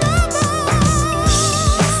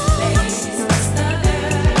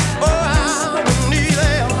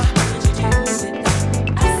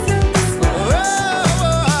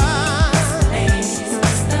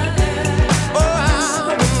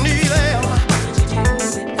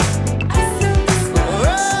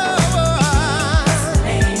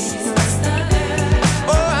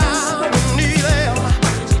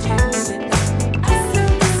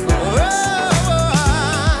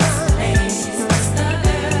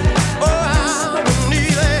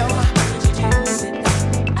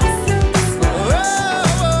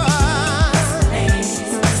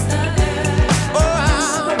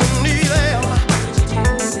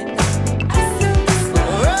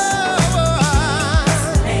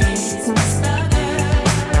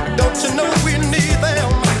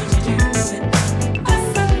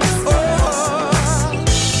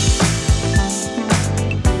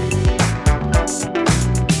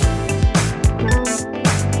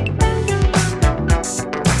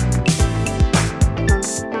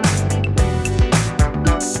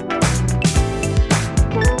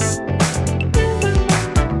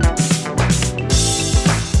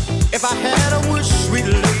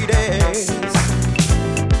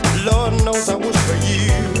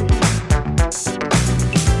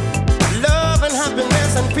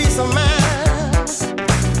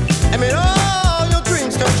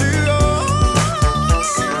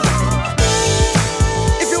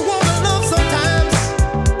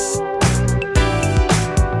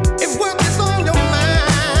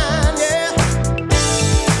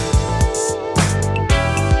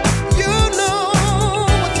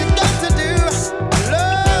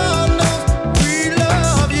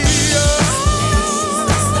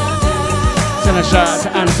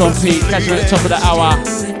 On Pete, catching at the top of the hour,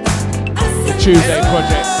 the Tuesday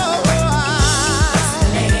project.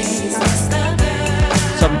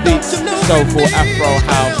 Some deep, soulful Afro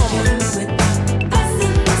house.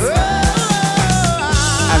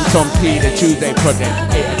 Anton P, the Tuesday project,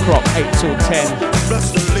 8 o'clock, 8 till 10.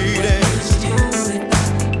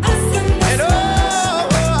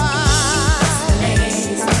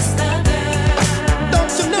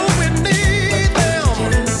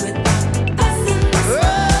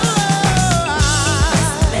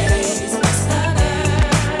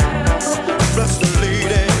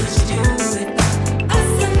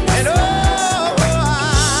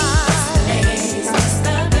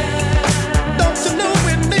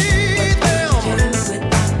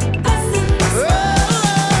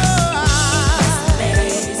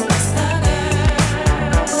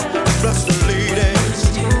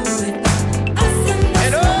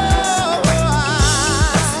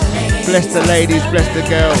 Bless the ladies, bless the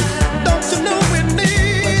girls.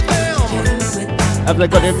 Have they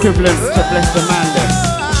got the equivalent to bless the man then?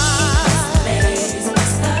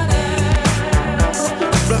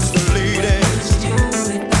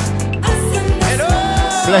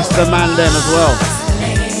 Bless the man then as well.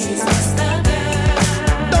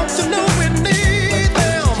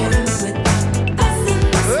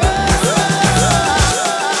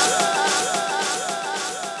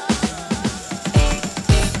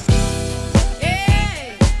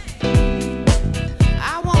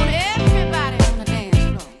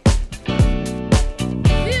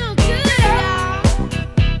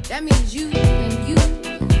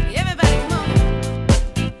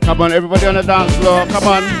 Come on, everybody on the dance floor, come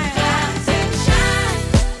on.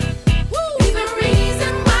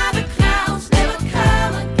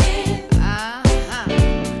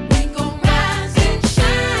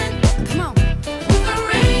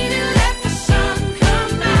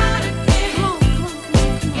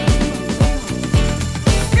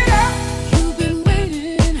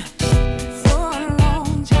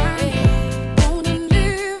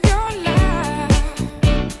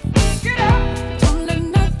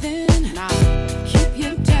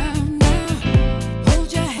 Down.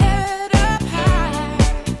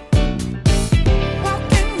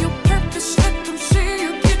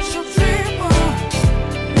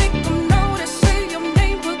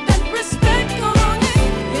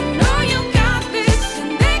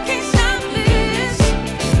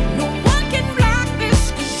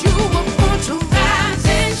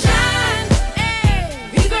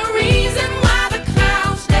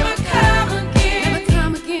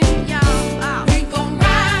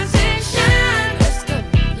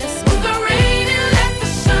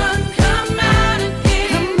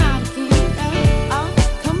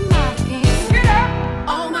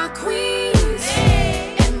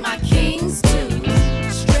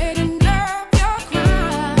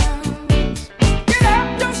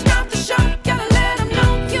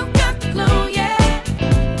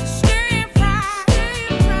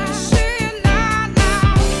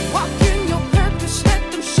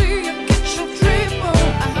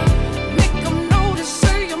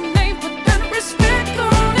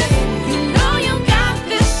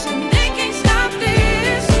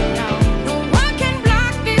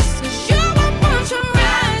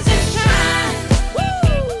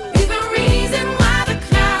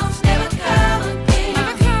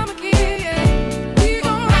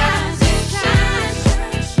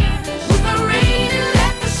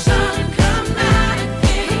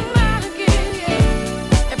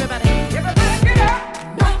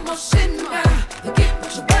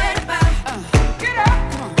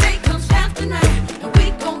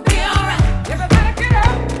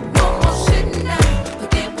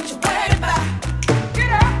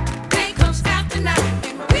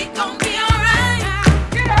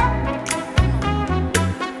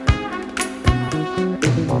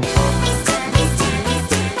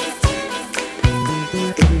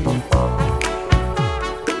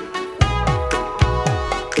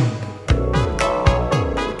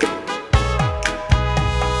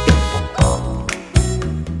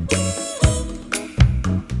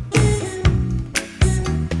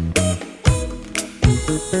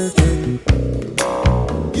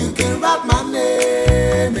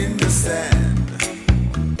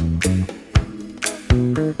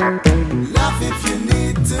 Laugh if you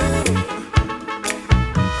need to.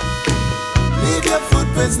 Leave your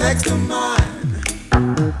footprints next to mine.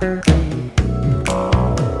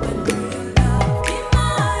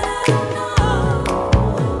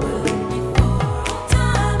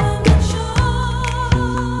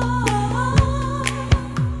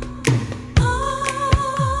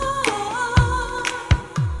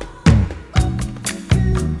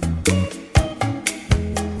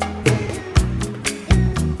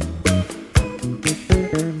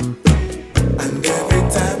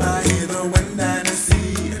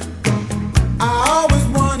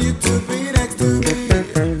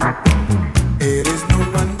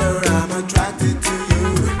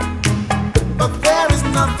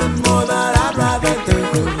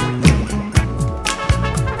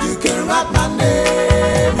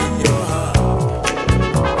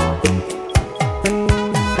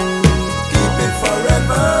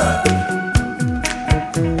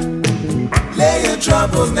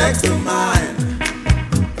 Next to mine.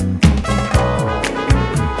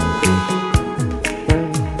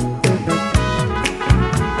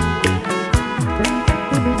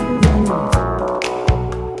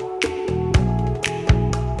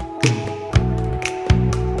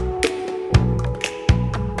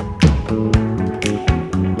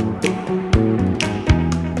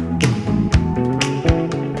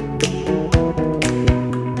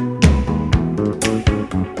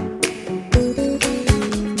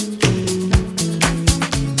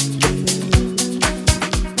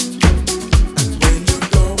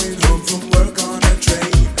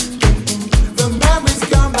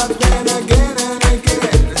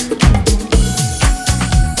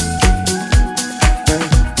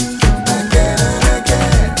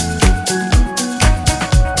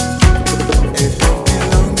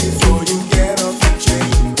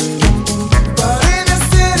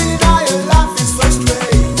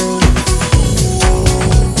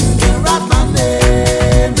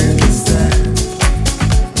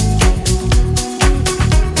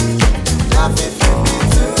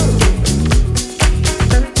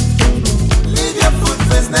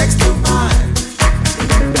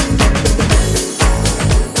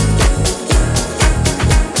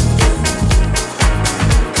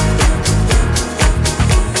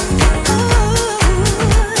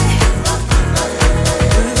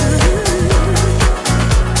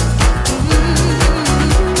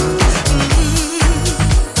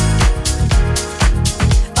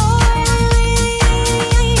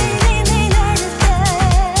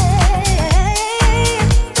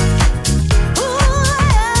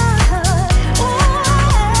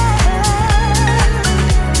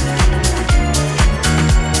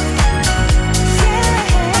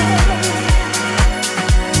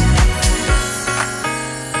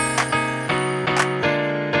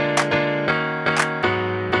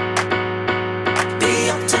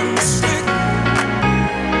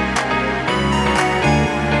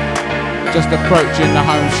 Just approaching the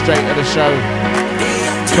home straight of the show.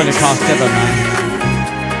 20 past 7, man.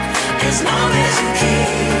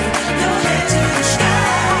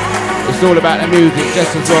 It's all about the music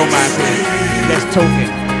just as well, man. Let's talk it.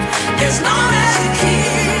 As long as you keep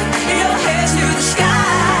your head to the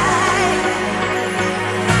sky.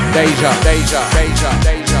 Deja, deja, deja,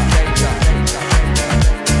 deja, deja.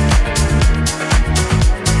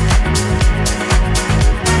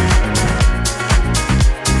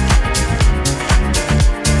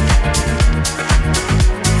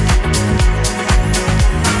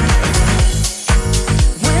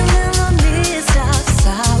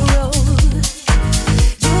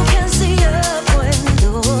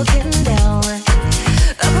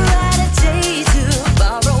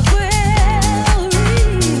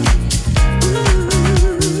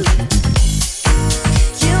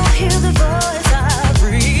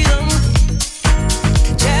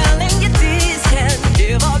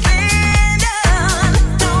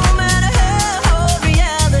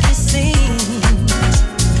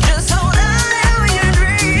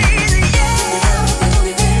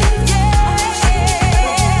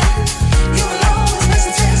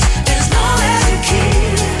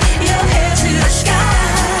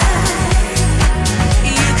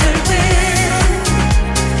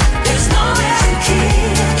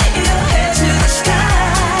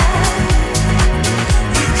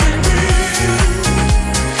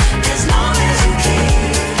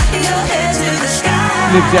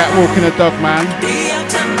 Lives out walking a dog, man.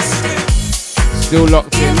 Still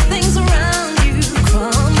locked in.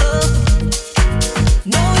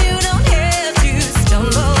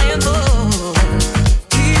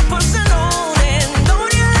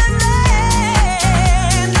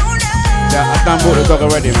 Yeah, I've done bought the dog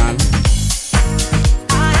already, man.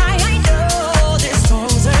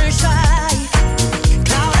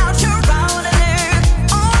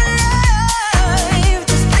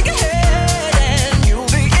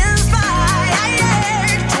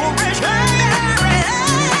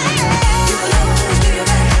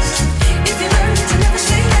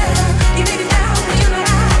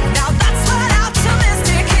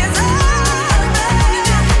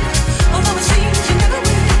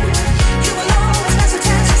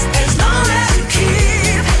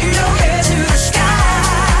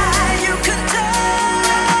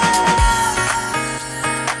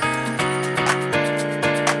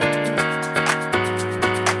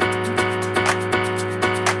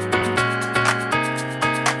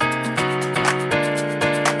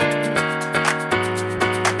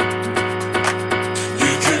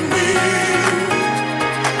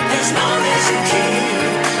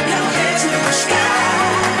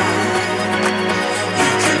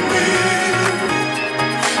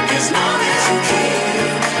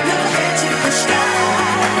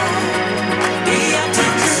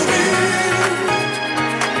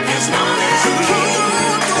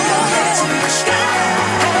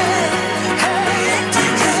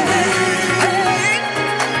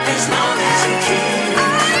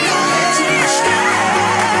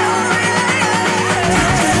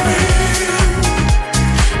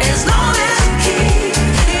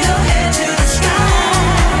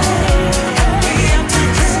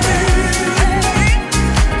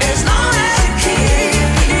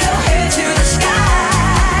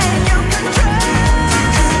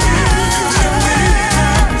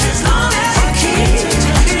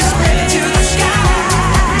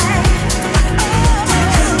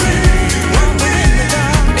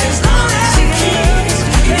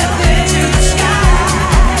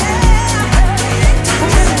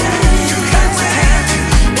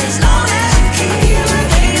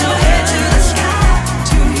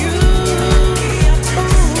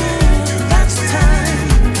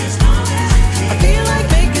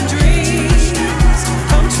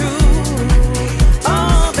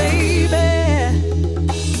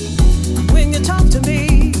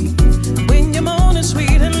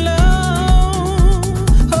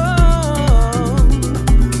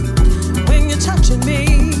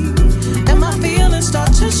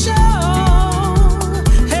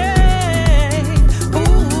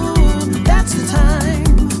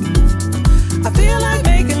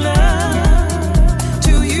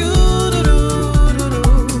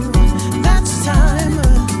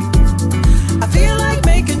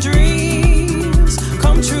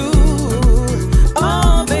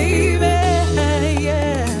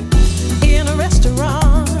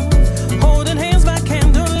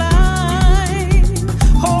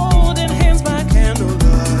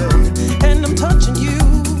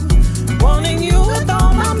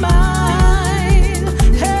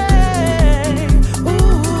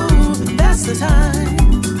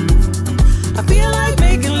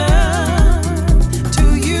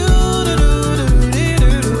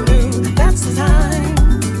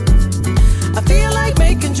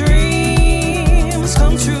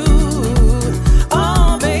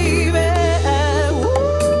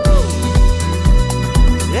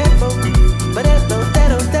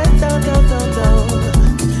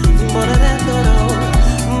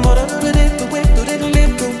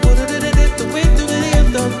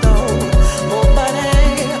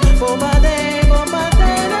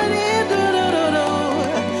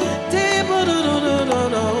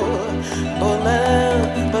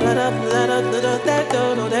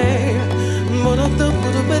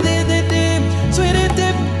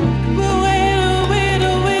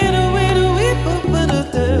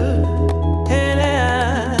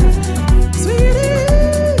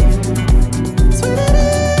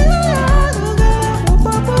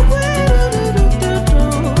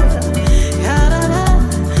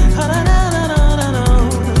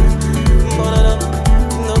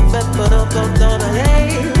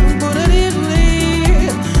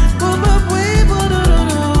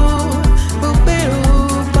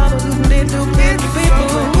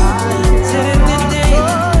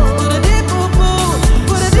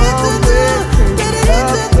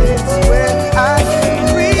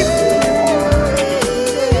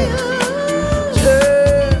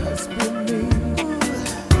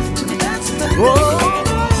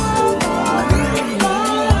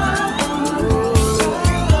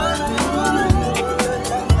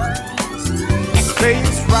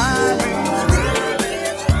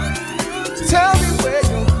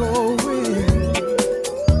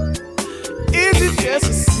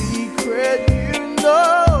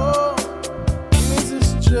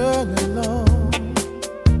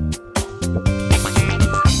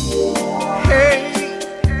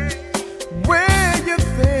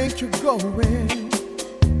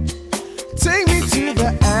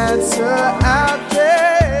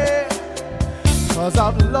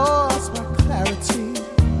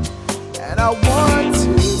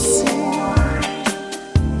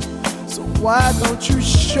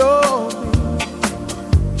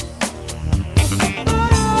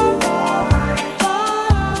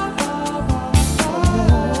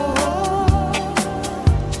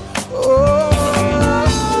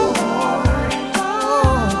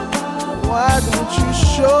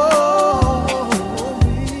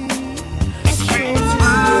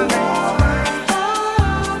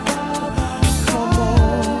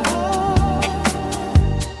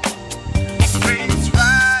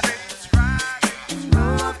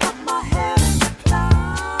 My head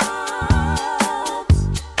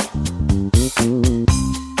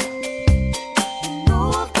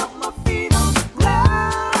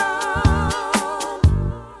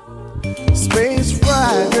space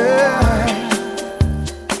rider.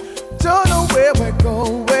 Don't know where we're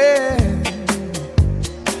going.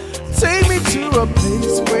 Take me to a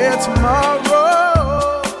place where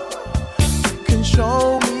tomorrow can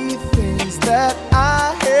show me things that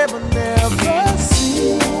I have never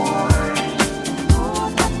seen.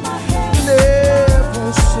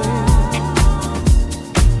 Never seen.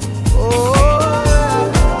 Oh.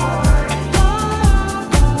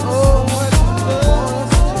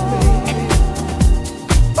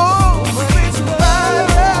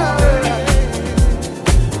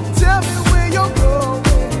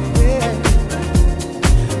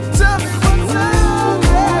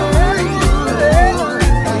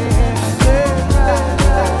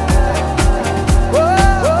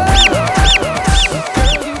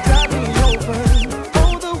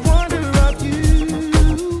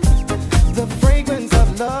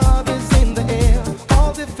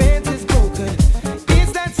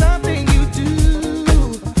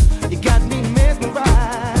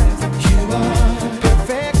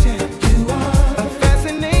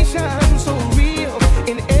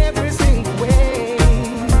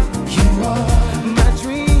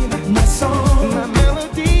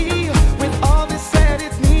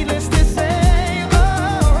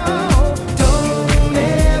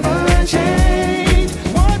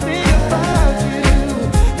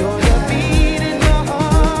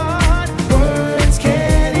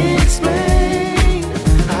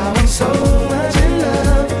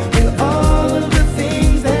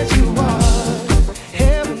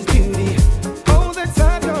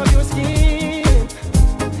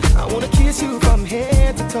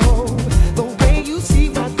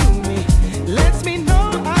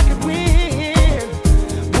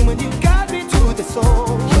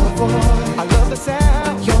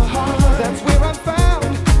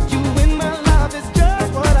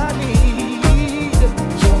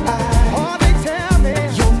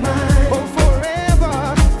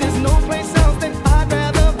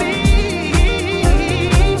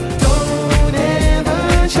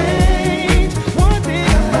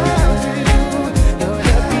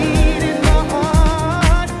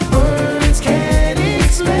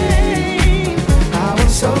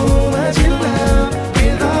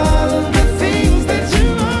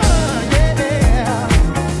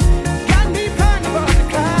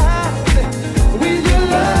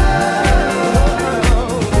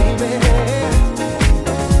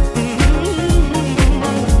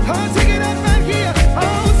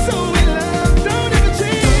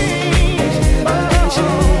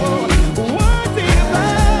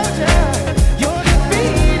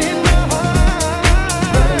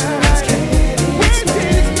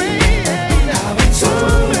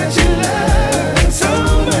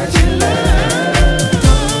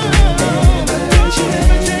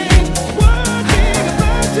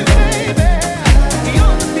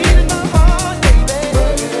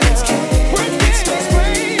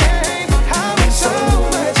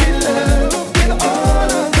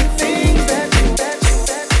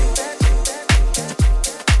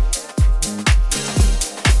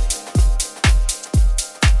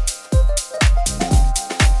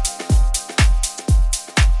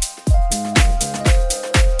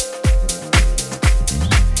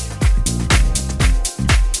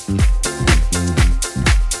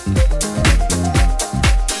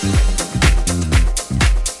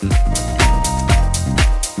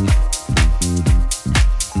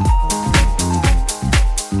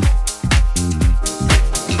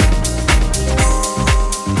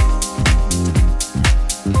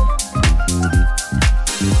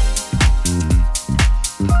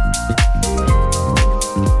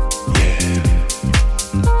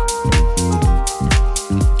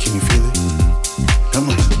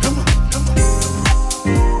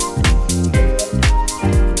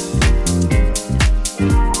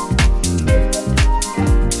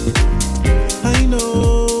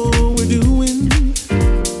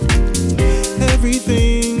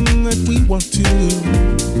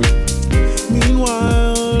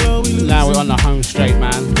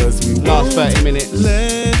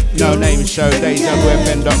 Show,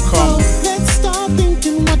 DJWFN.com. Let's start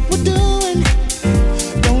thinking what we're doing.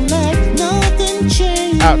 Don't let nothing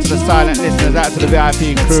change. Out to the silent listeners, out to the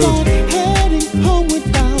VIP crew.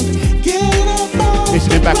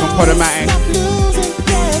 Listening back on Podomatic.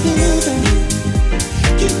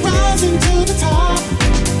 Keep rising to the top.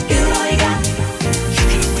 Give it all you got. You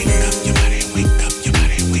gotta wake up your body, wake up your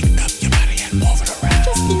body, wake up your body and move it around.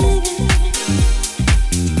 Just give it.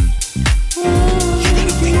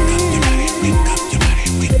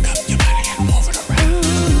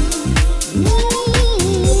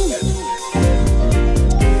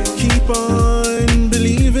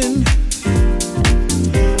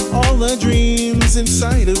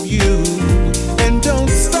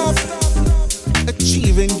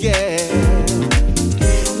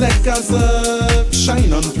 God's love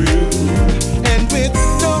shine on through. And with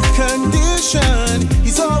no condition,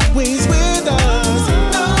 He's always with us.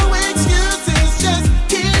 No excuses, just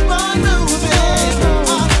keep on moving.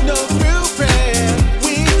 I know through prayer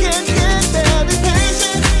we can get there. Be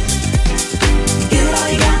patient. Give it all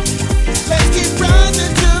you got. Let's keep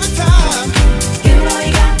rising to the top. Give it all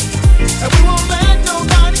you got. And we won't let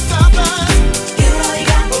nobody stop us. Give it all you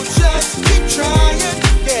got. Oh, just keep trying,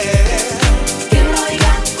 yeah. Give it all you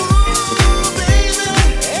got. Ooh, baby,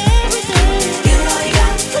 everything. Give it all you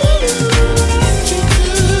got. What you do.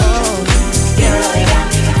 Give it all you got.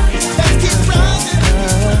 Let's keep rising.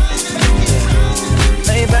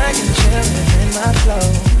 Lay back and chillin' in my flow.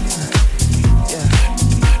 Yeah.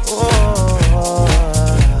 Oh,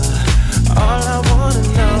 all I wanna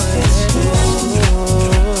know is do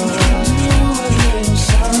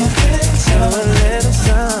a little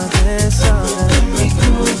something,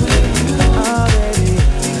 oh baby,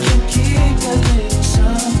 keep a little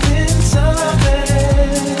something,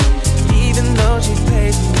 even though she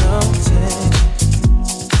pays no attention.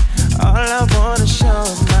 All I wanna show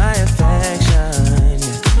is my affection.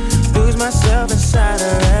 Lose myself inside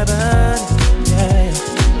her heaven, yeah.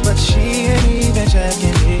 But she ain't even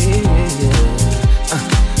checking me,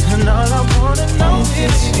 yeah. And all I wanna know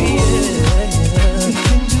is we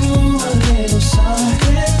can do a little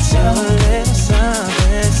something, a little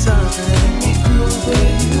something, something.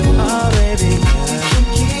 Oh baby, yeah.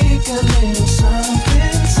 Keep a little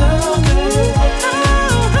something, something.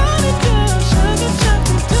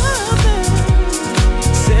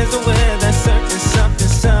 Says the way that certain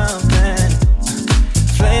something, something.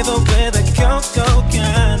 Flavor with a cocoa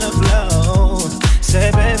kind of flow. Say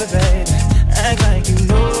baby, baby, act like you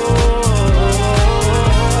know.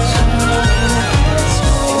 It's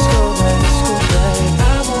cool, baby, it's cool, baby.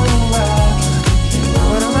 I wanna rock. I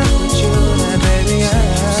wanna rock with you, now, baby, yeah.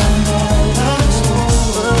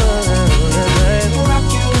 Baby, rock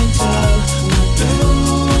you until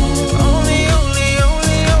only if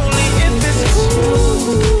it's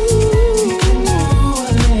true. We can do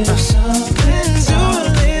a little something, do a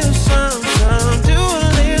little something, do a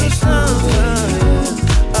little something.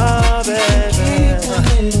 Oh, baby, keep a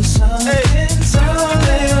little something, hey, do a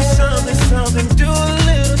little something, something, do a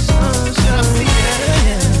little something,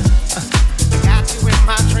 yeah. Got you in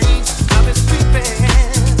my dreams, I've been sleeping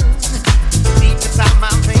deep inside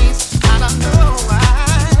my veins. I don't know why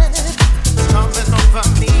it's coming over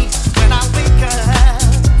me when I wake up.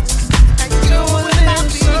 And you without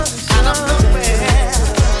me, out of nowhere,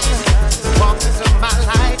 walked into my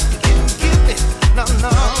life. You didn't give it, no,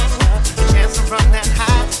 chance to run that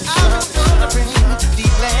high. I was wondering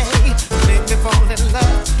deeply, make me fall in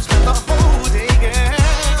love. Spend the whole day,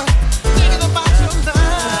 girl, thinking about your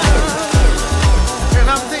love. And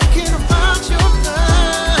I'm thinking about your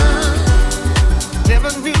love.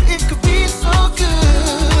 Never knew it could be so good.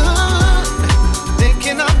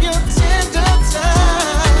 Thinking of your tender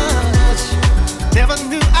touch. Never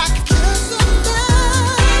knew I could feel so much.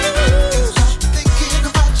 Thinking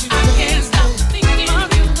about you. I can't stop thinking of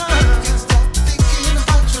you. Can't stop thinking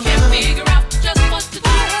about your Can't love. figure out just what to do.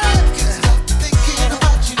 Can't stop thinking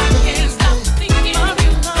about you. I can't stop thinking of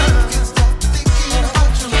you. Can't stop thinking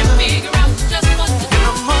about your Can't love. figure out just what to do. In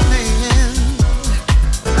the morning,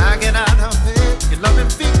 when I get out of bed, your loving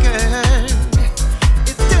finger,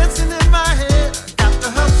 it's dancing in my head. Got to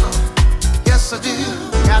hustle, yes I do.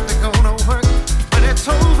 Got to go to work when it's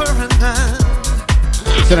over and done.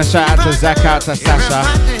 Send a shout out to Zach, out to Sasha,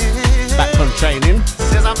 back from training.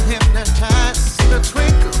 Says I'm hypnotized, see the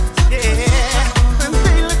twinkle, yeah. When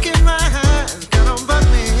they look in my eyes, gonna bug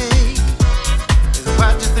me. Is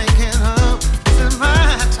what you're thinking of? This is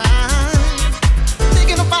my time.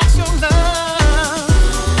 Thinking about your love.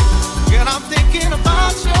 Girl, I'm thinking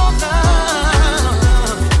about your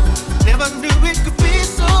love. Never knew it could be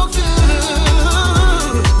so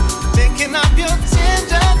good. Thinking of your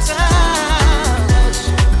tender touch.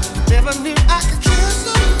 Never knew I could feel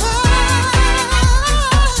so much.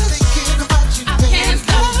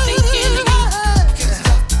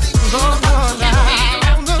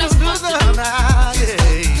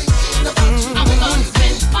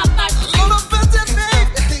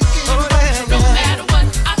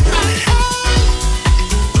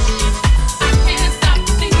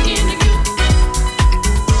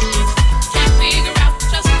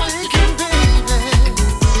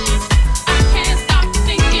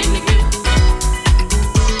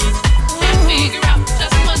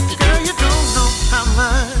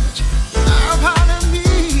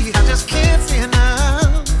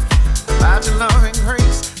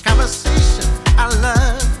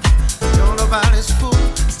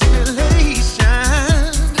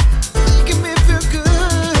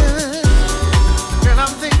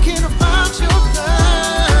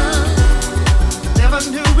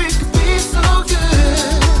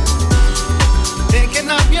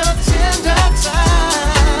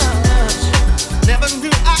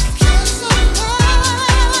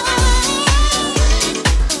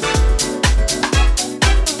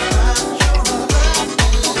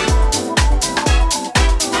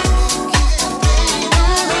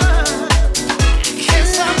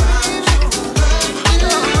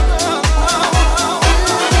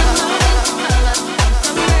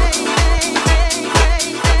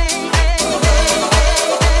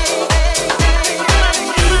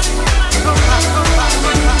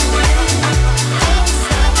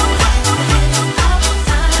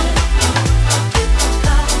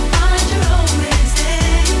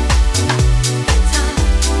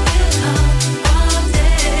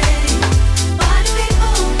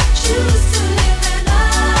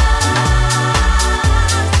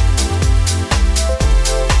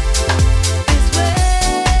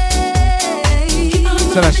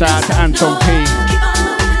 Send a shout out to Anton P.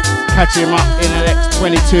 Catch him up in the next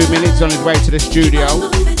 22 minutes on his way to the studio.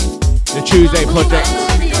 The Tuesday Project.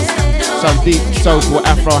 Some deep soulful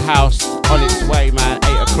Afro house on its way, man.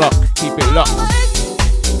 8 o'clock. Keep it locked.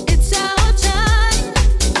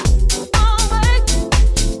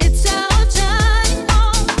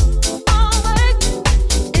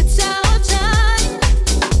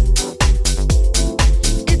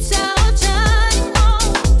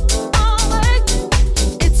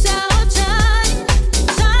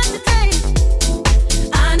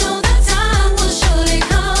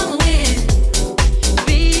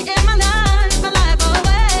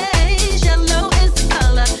 Yellow is the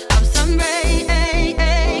color of sun rays.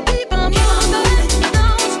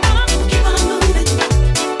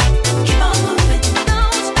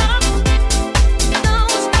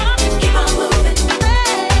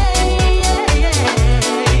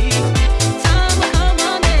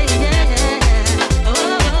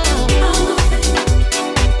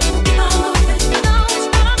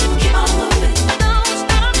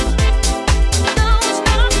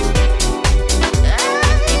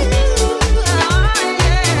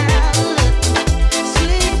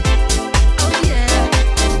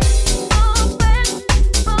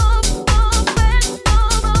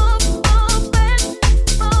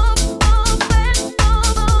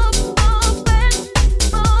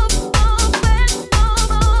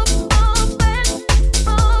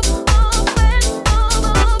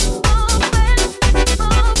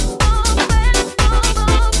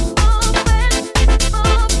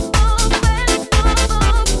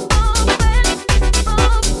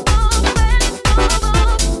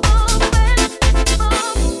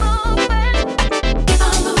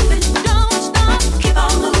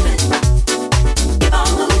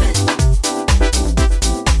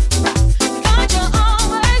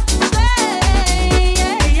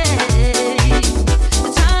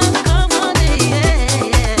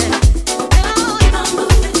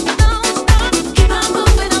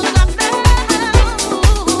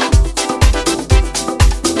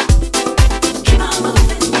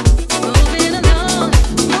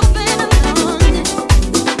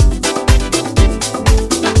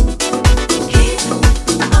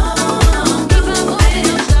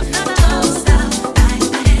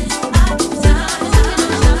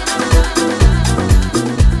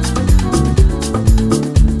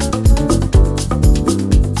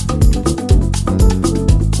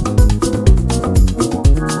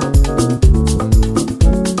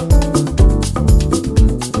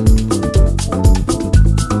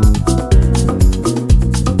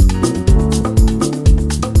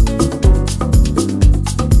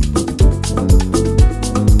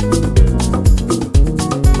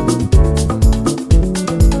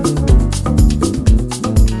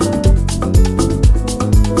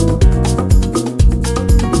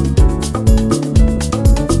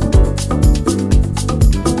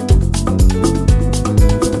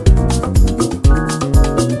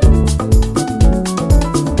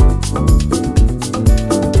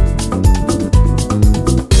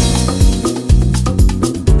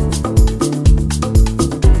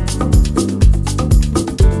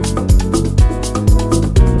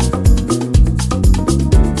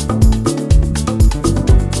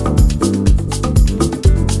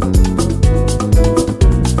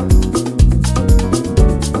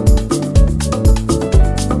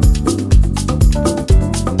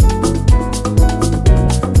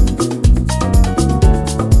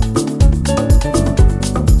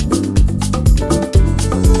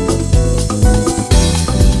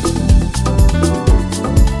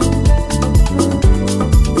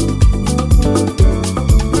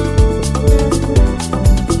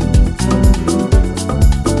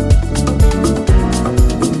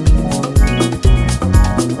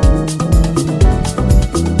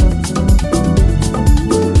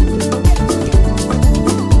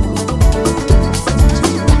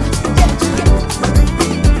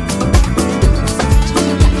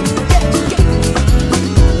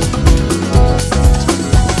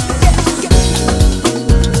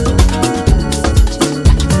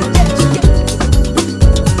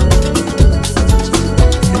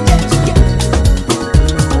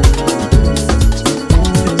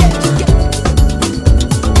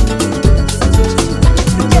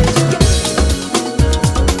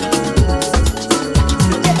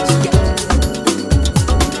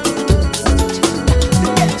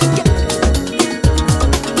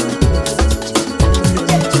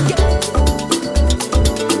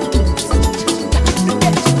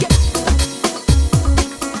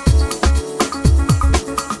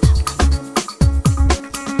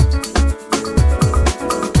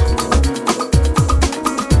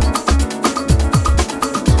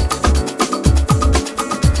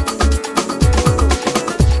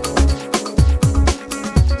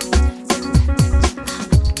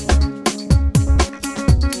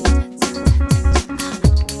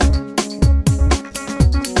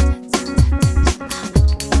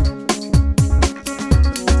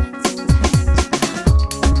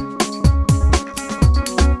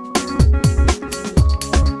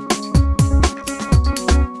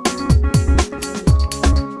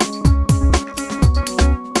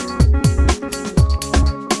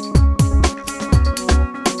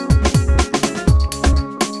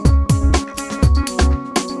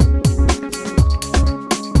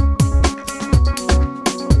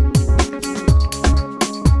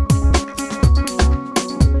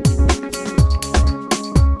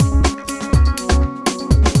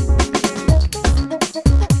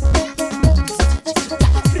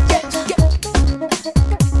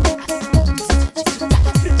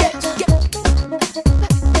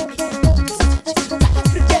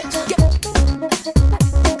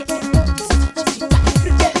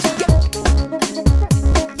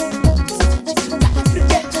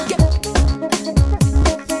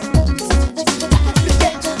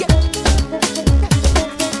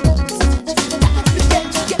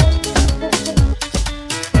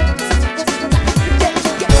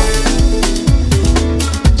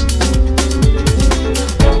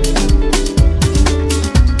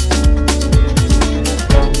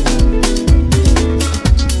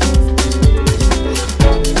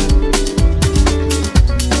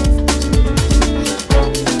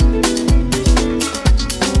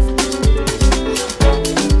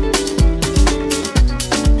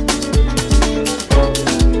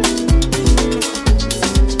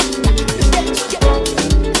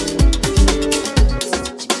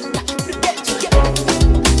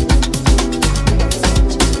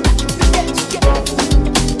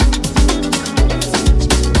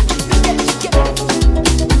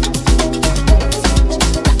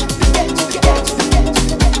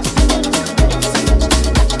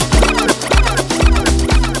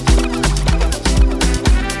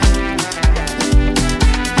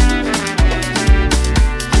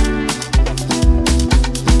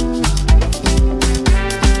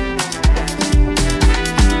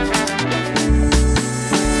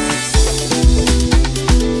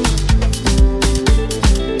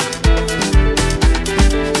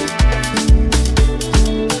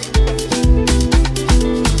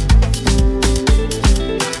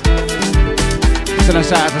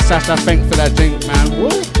 shout out to Sasha, thanks for that drink, man. Woo.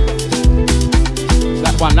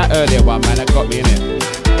 That earlier one, man, that got me in it.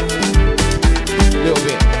 A little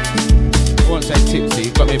bit, I won't say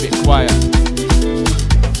tipsy, got me a bit quiet.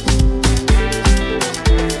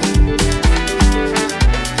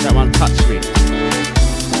 That one touched me.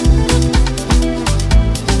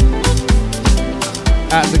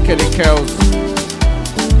 Out to Kelly Kells.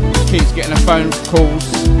 Keeps getting the phone calls,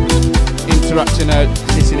 interrupting her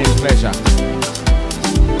listening pleasure.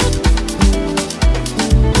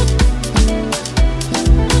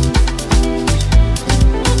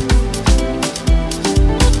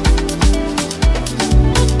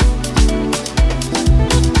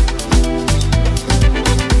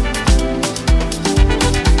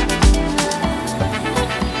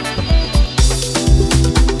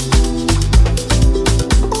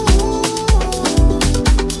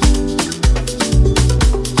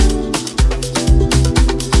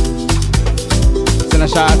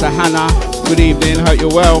 Shout out to Hannah, good evening, hope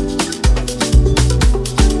you're well.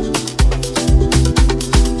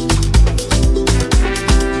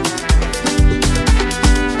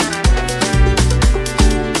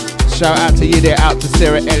 Shout out to Yidit, out to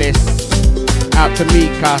Sarah Ellis, out to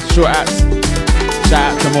Mika, shout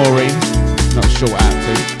out to Maureen, not short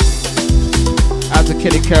out to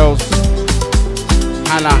Kelly Kells,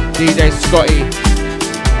 Hannah, DJ Scotty,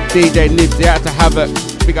 DJ Nibsy, out to Havoc,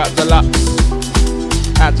 big up Dlux.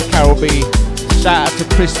 Out to Carol B, shout out to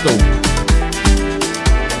Crystal.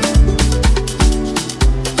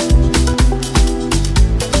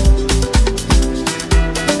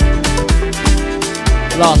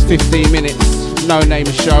 Last 15 minutes, no name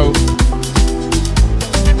show.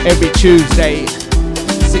 Every Tuesday,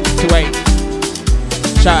 6 to 8.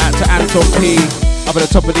 Shout out to Anton P, up at the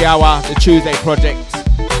top of the hour, the Tuesday project.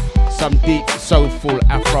 Some deep, soulful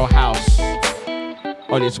Afro house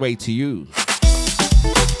on its way to you.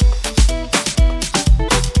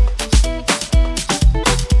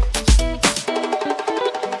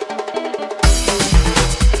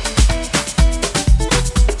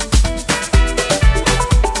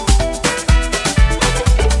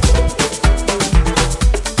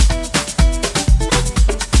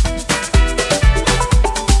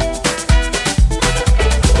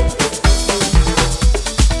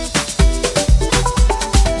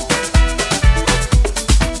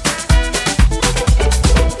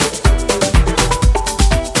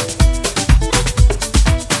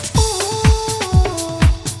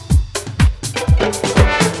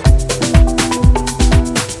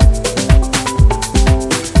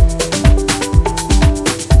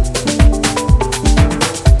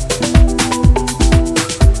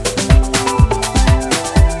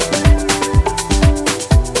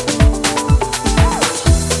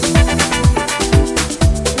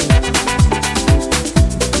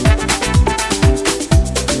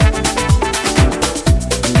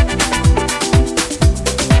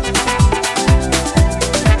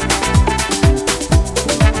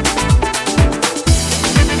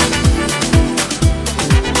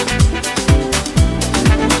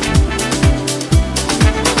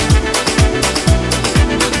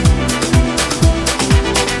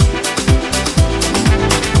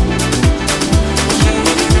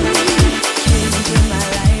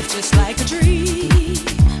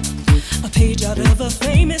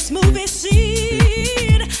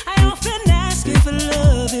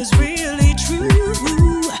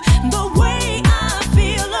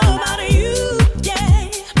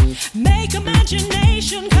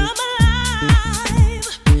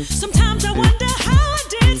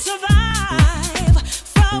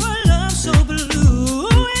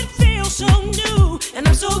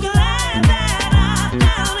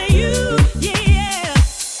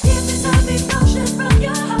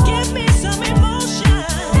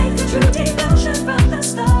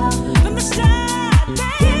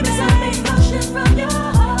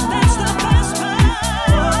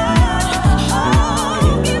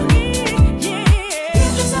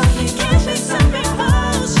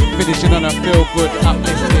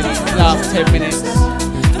 Say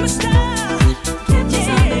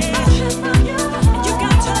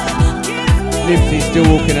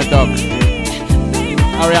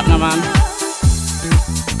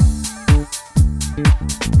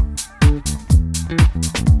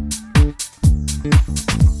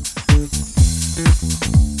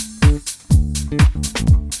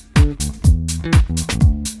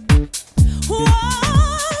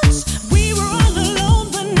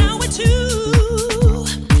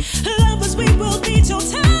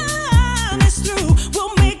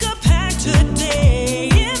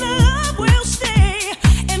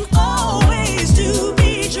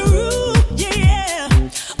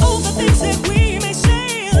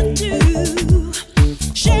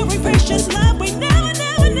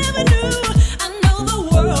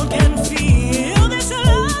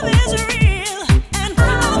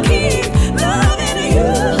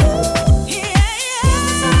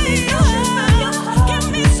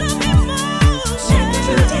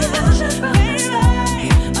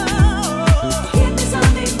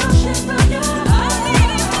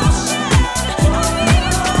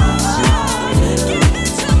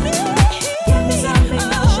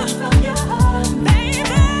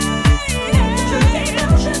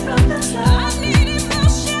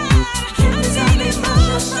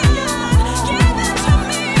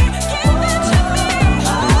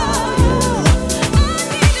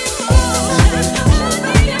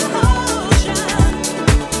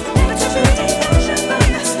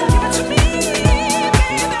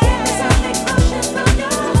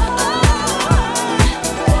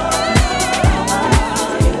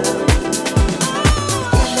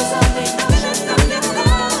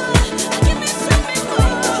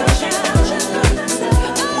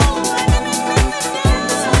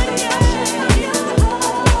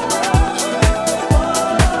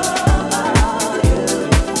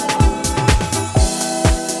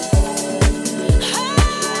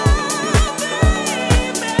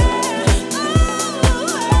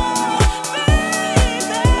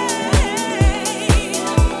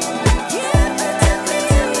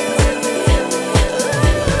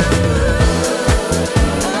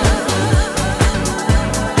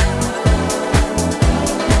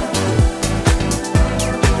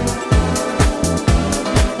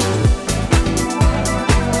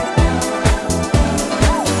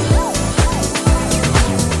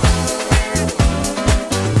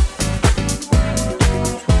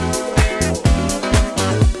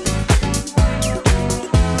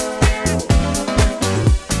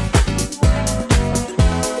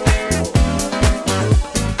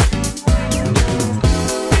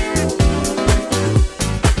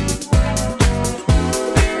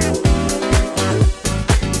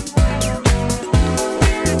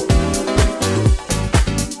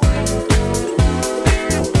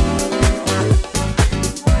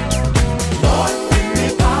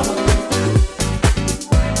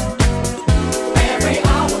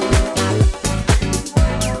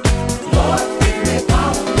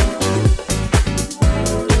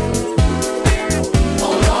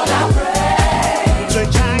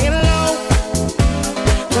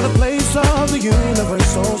to the place of the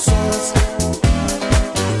universal source.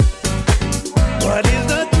 What is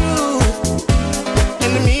the truth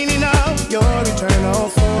and the meaning of your eternal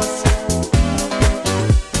force?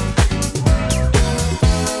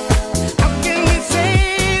 How can we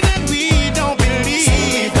say that we don't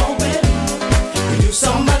believe? You do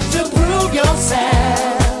so much to prove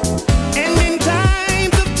yourself. And in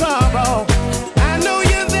times of trouble, I know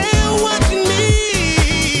you're there watching me.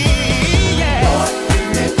 Yeah. Lord, give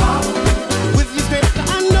me power. With your strength,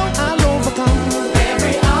 I know I'll overcome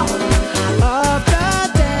every hour of the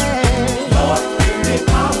day. Lord, give me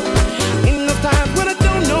power. In those times when I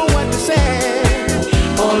don't know what to say,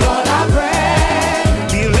 oh Lord, I pray.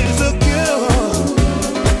 Feeling secure.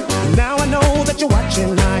 Now I know that you're watching,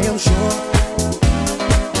 I am sure.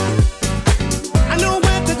 I know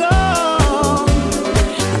where to go.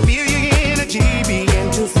 I feel your energy begin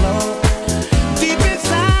to flow deep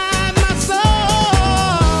inside my soul.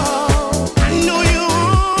 I know you're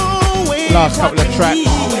always Last couple of tracks.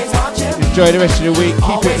 Enjoy the rest of the week.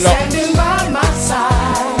 Keep it locked.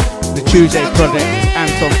 The Tuesday Project,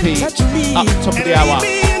 Anton P. Up top of the hour.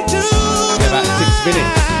 In about 6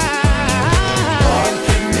 minutes.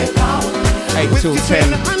 8 till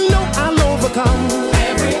 10. I know I'll overcome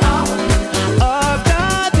every hour of the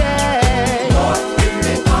day. Lord, give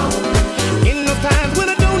me power. In those times when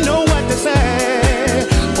I don't know what to say,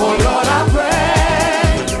 oh Lord, I pray.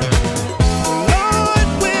 Lord,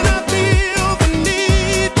 when I feel the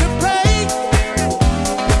need to pray,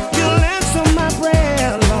 you'll answer my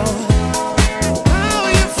prayer, Lord. How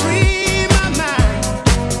you free my mind,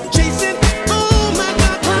 chasing all my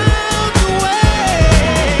dark clouds away.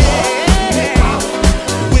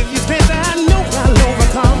 With your strength, I know I'll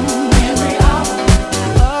overcome every hour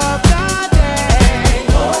of the day.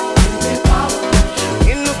 Lord, give me power.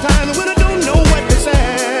 In those times when I don't know what to say,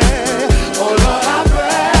 oh Lord, I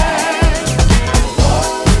pray.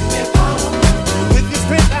 Lord, give me power. With your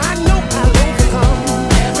strength, I know I'll overcome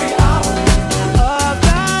every hour of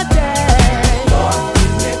the day. Lord,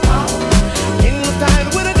 give me power. In those times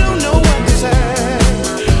when I don't know what to say,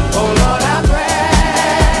 oh Lord, I pray.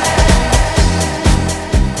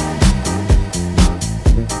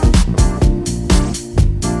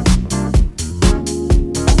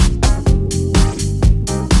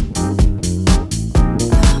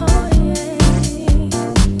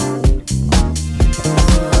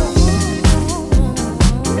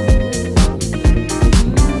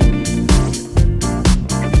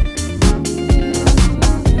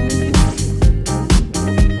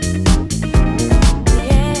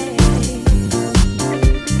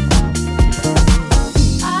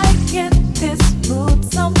 I get this mood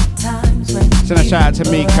sometimes when Send a shout out to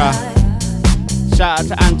Mika. Shout out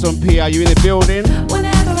to Anton P. Are you in the building?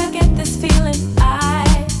 whenever I get this feeling,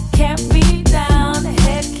 I can't be down. The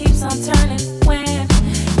head keeps on turning when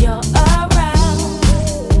you're around.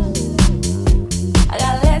 I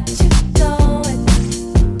gotta let you know it,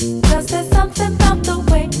 'cause there's something about the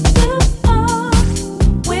way you are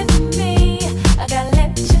with me. I gotta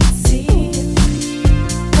let you see it,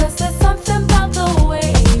 'cause there's something about the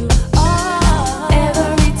way you are.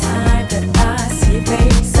 Every time that I see your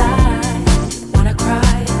face, I wanna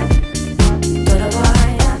cry. Don't know why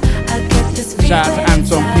I get this feeling. Shout out to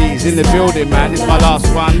Anton P. He's in the building, man. This is my last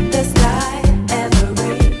one. The sky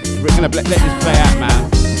every We're gonna let this play out, man.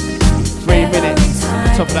 3 minutes,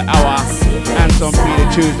 top of the hour. Anton P. The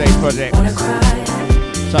Tuesday Project. wanna cry.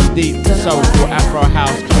 Some deep, soulful Afro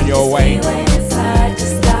house coming your way. Feeling inside the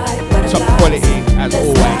sky, but Top quality as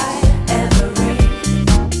always.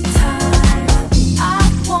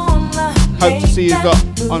 Hope to see you lot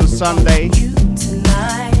on Sunday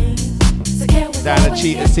down at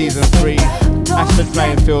Cheetah Season 3. Ahsford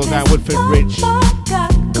playing field down Woodford Bridge.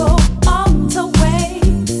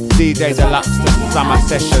 DJ Dlux, the summer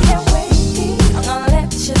sessions. I'm gonna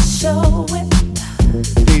let you show it.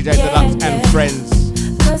 DJ Dlux and friends.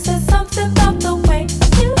 'Cause there's something about the way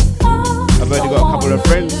you are. I've only got a couple of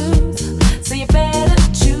friends. So you better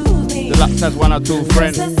choose me. Dlux has 1 or 2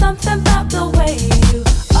 friends. There's something about the way you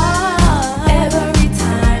are. Every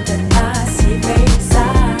time that I see your face, I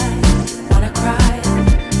wanna cry.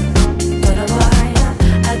 Don't know why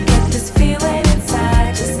I get this feeling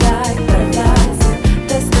inside, just like butterflies in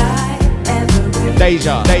the sky. Every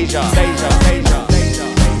Deja.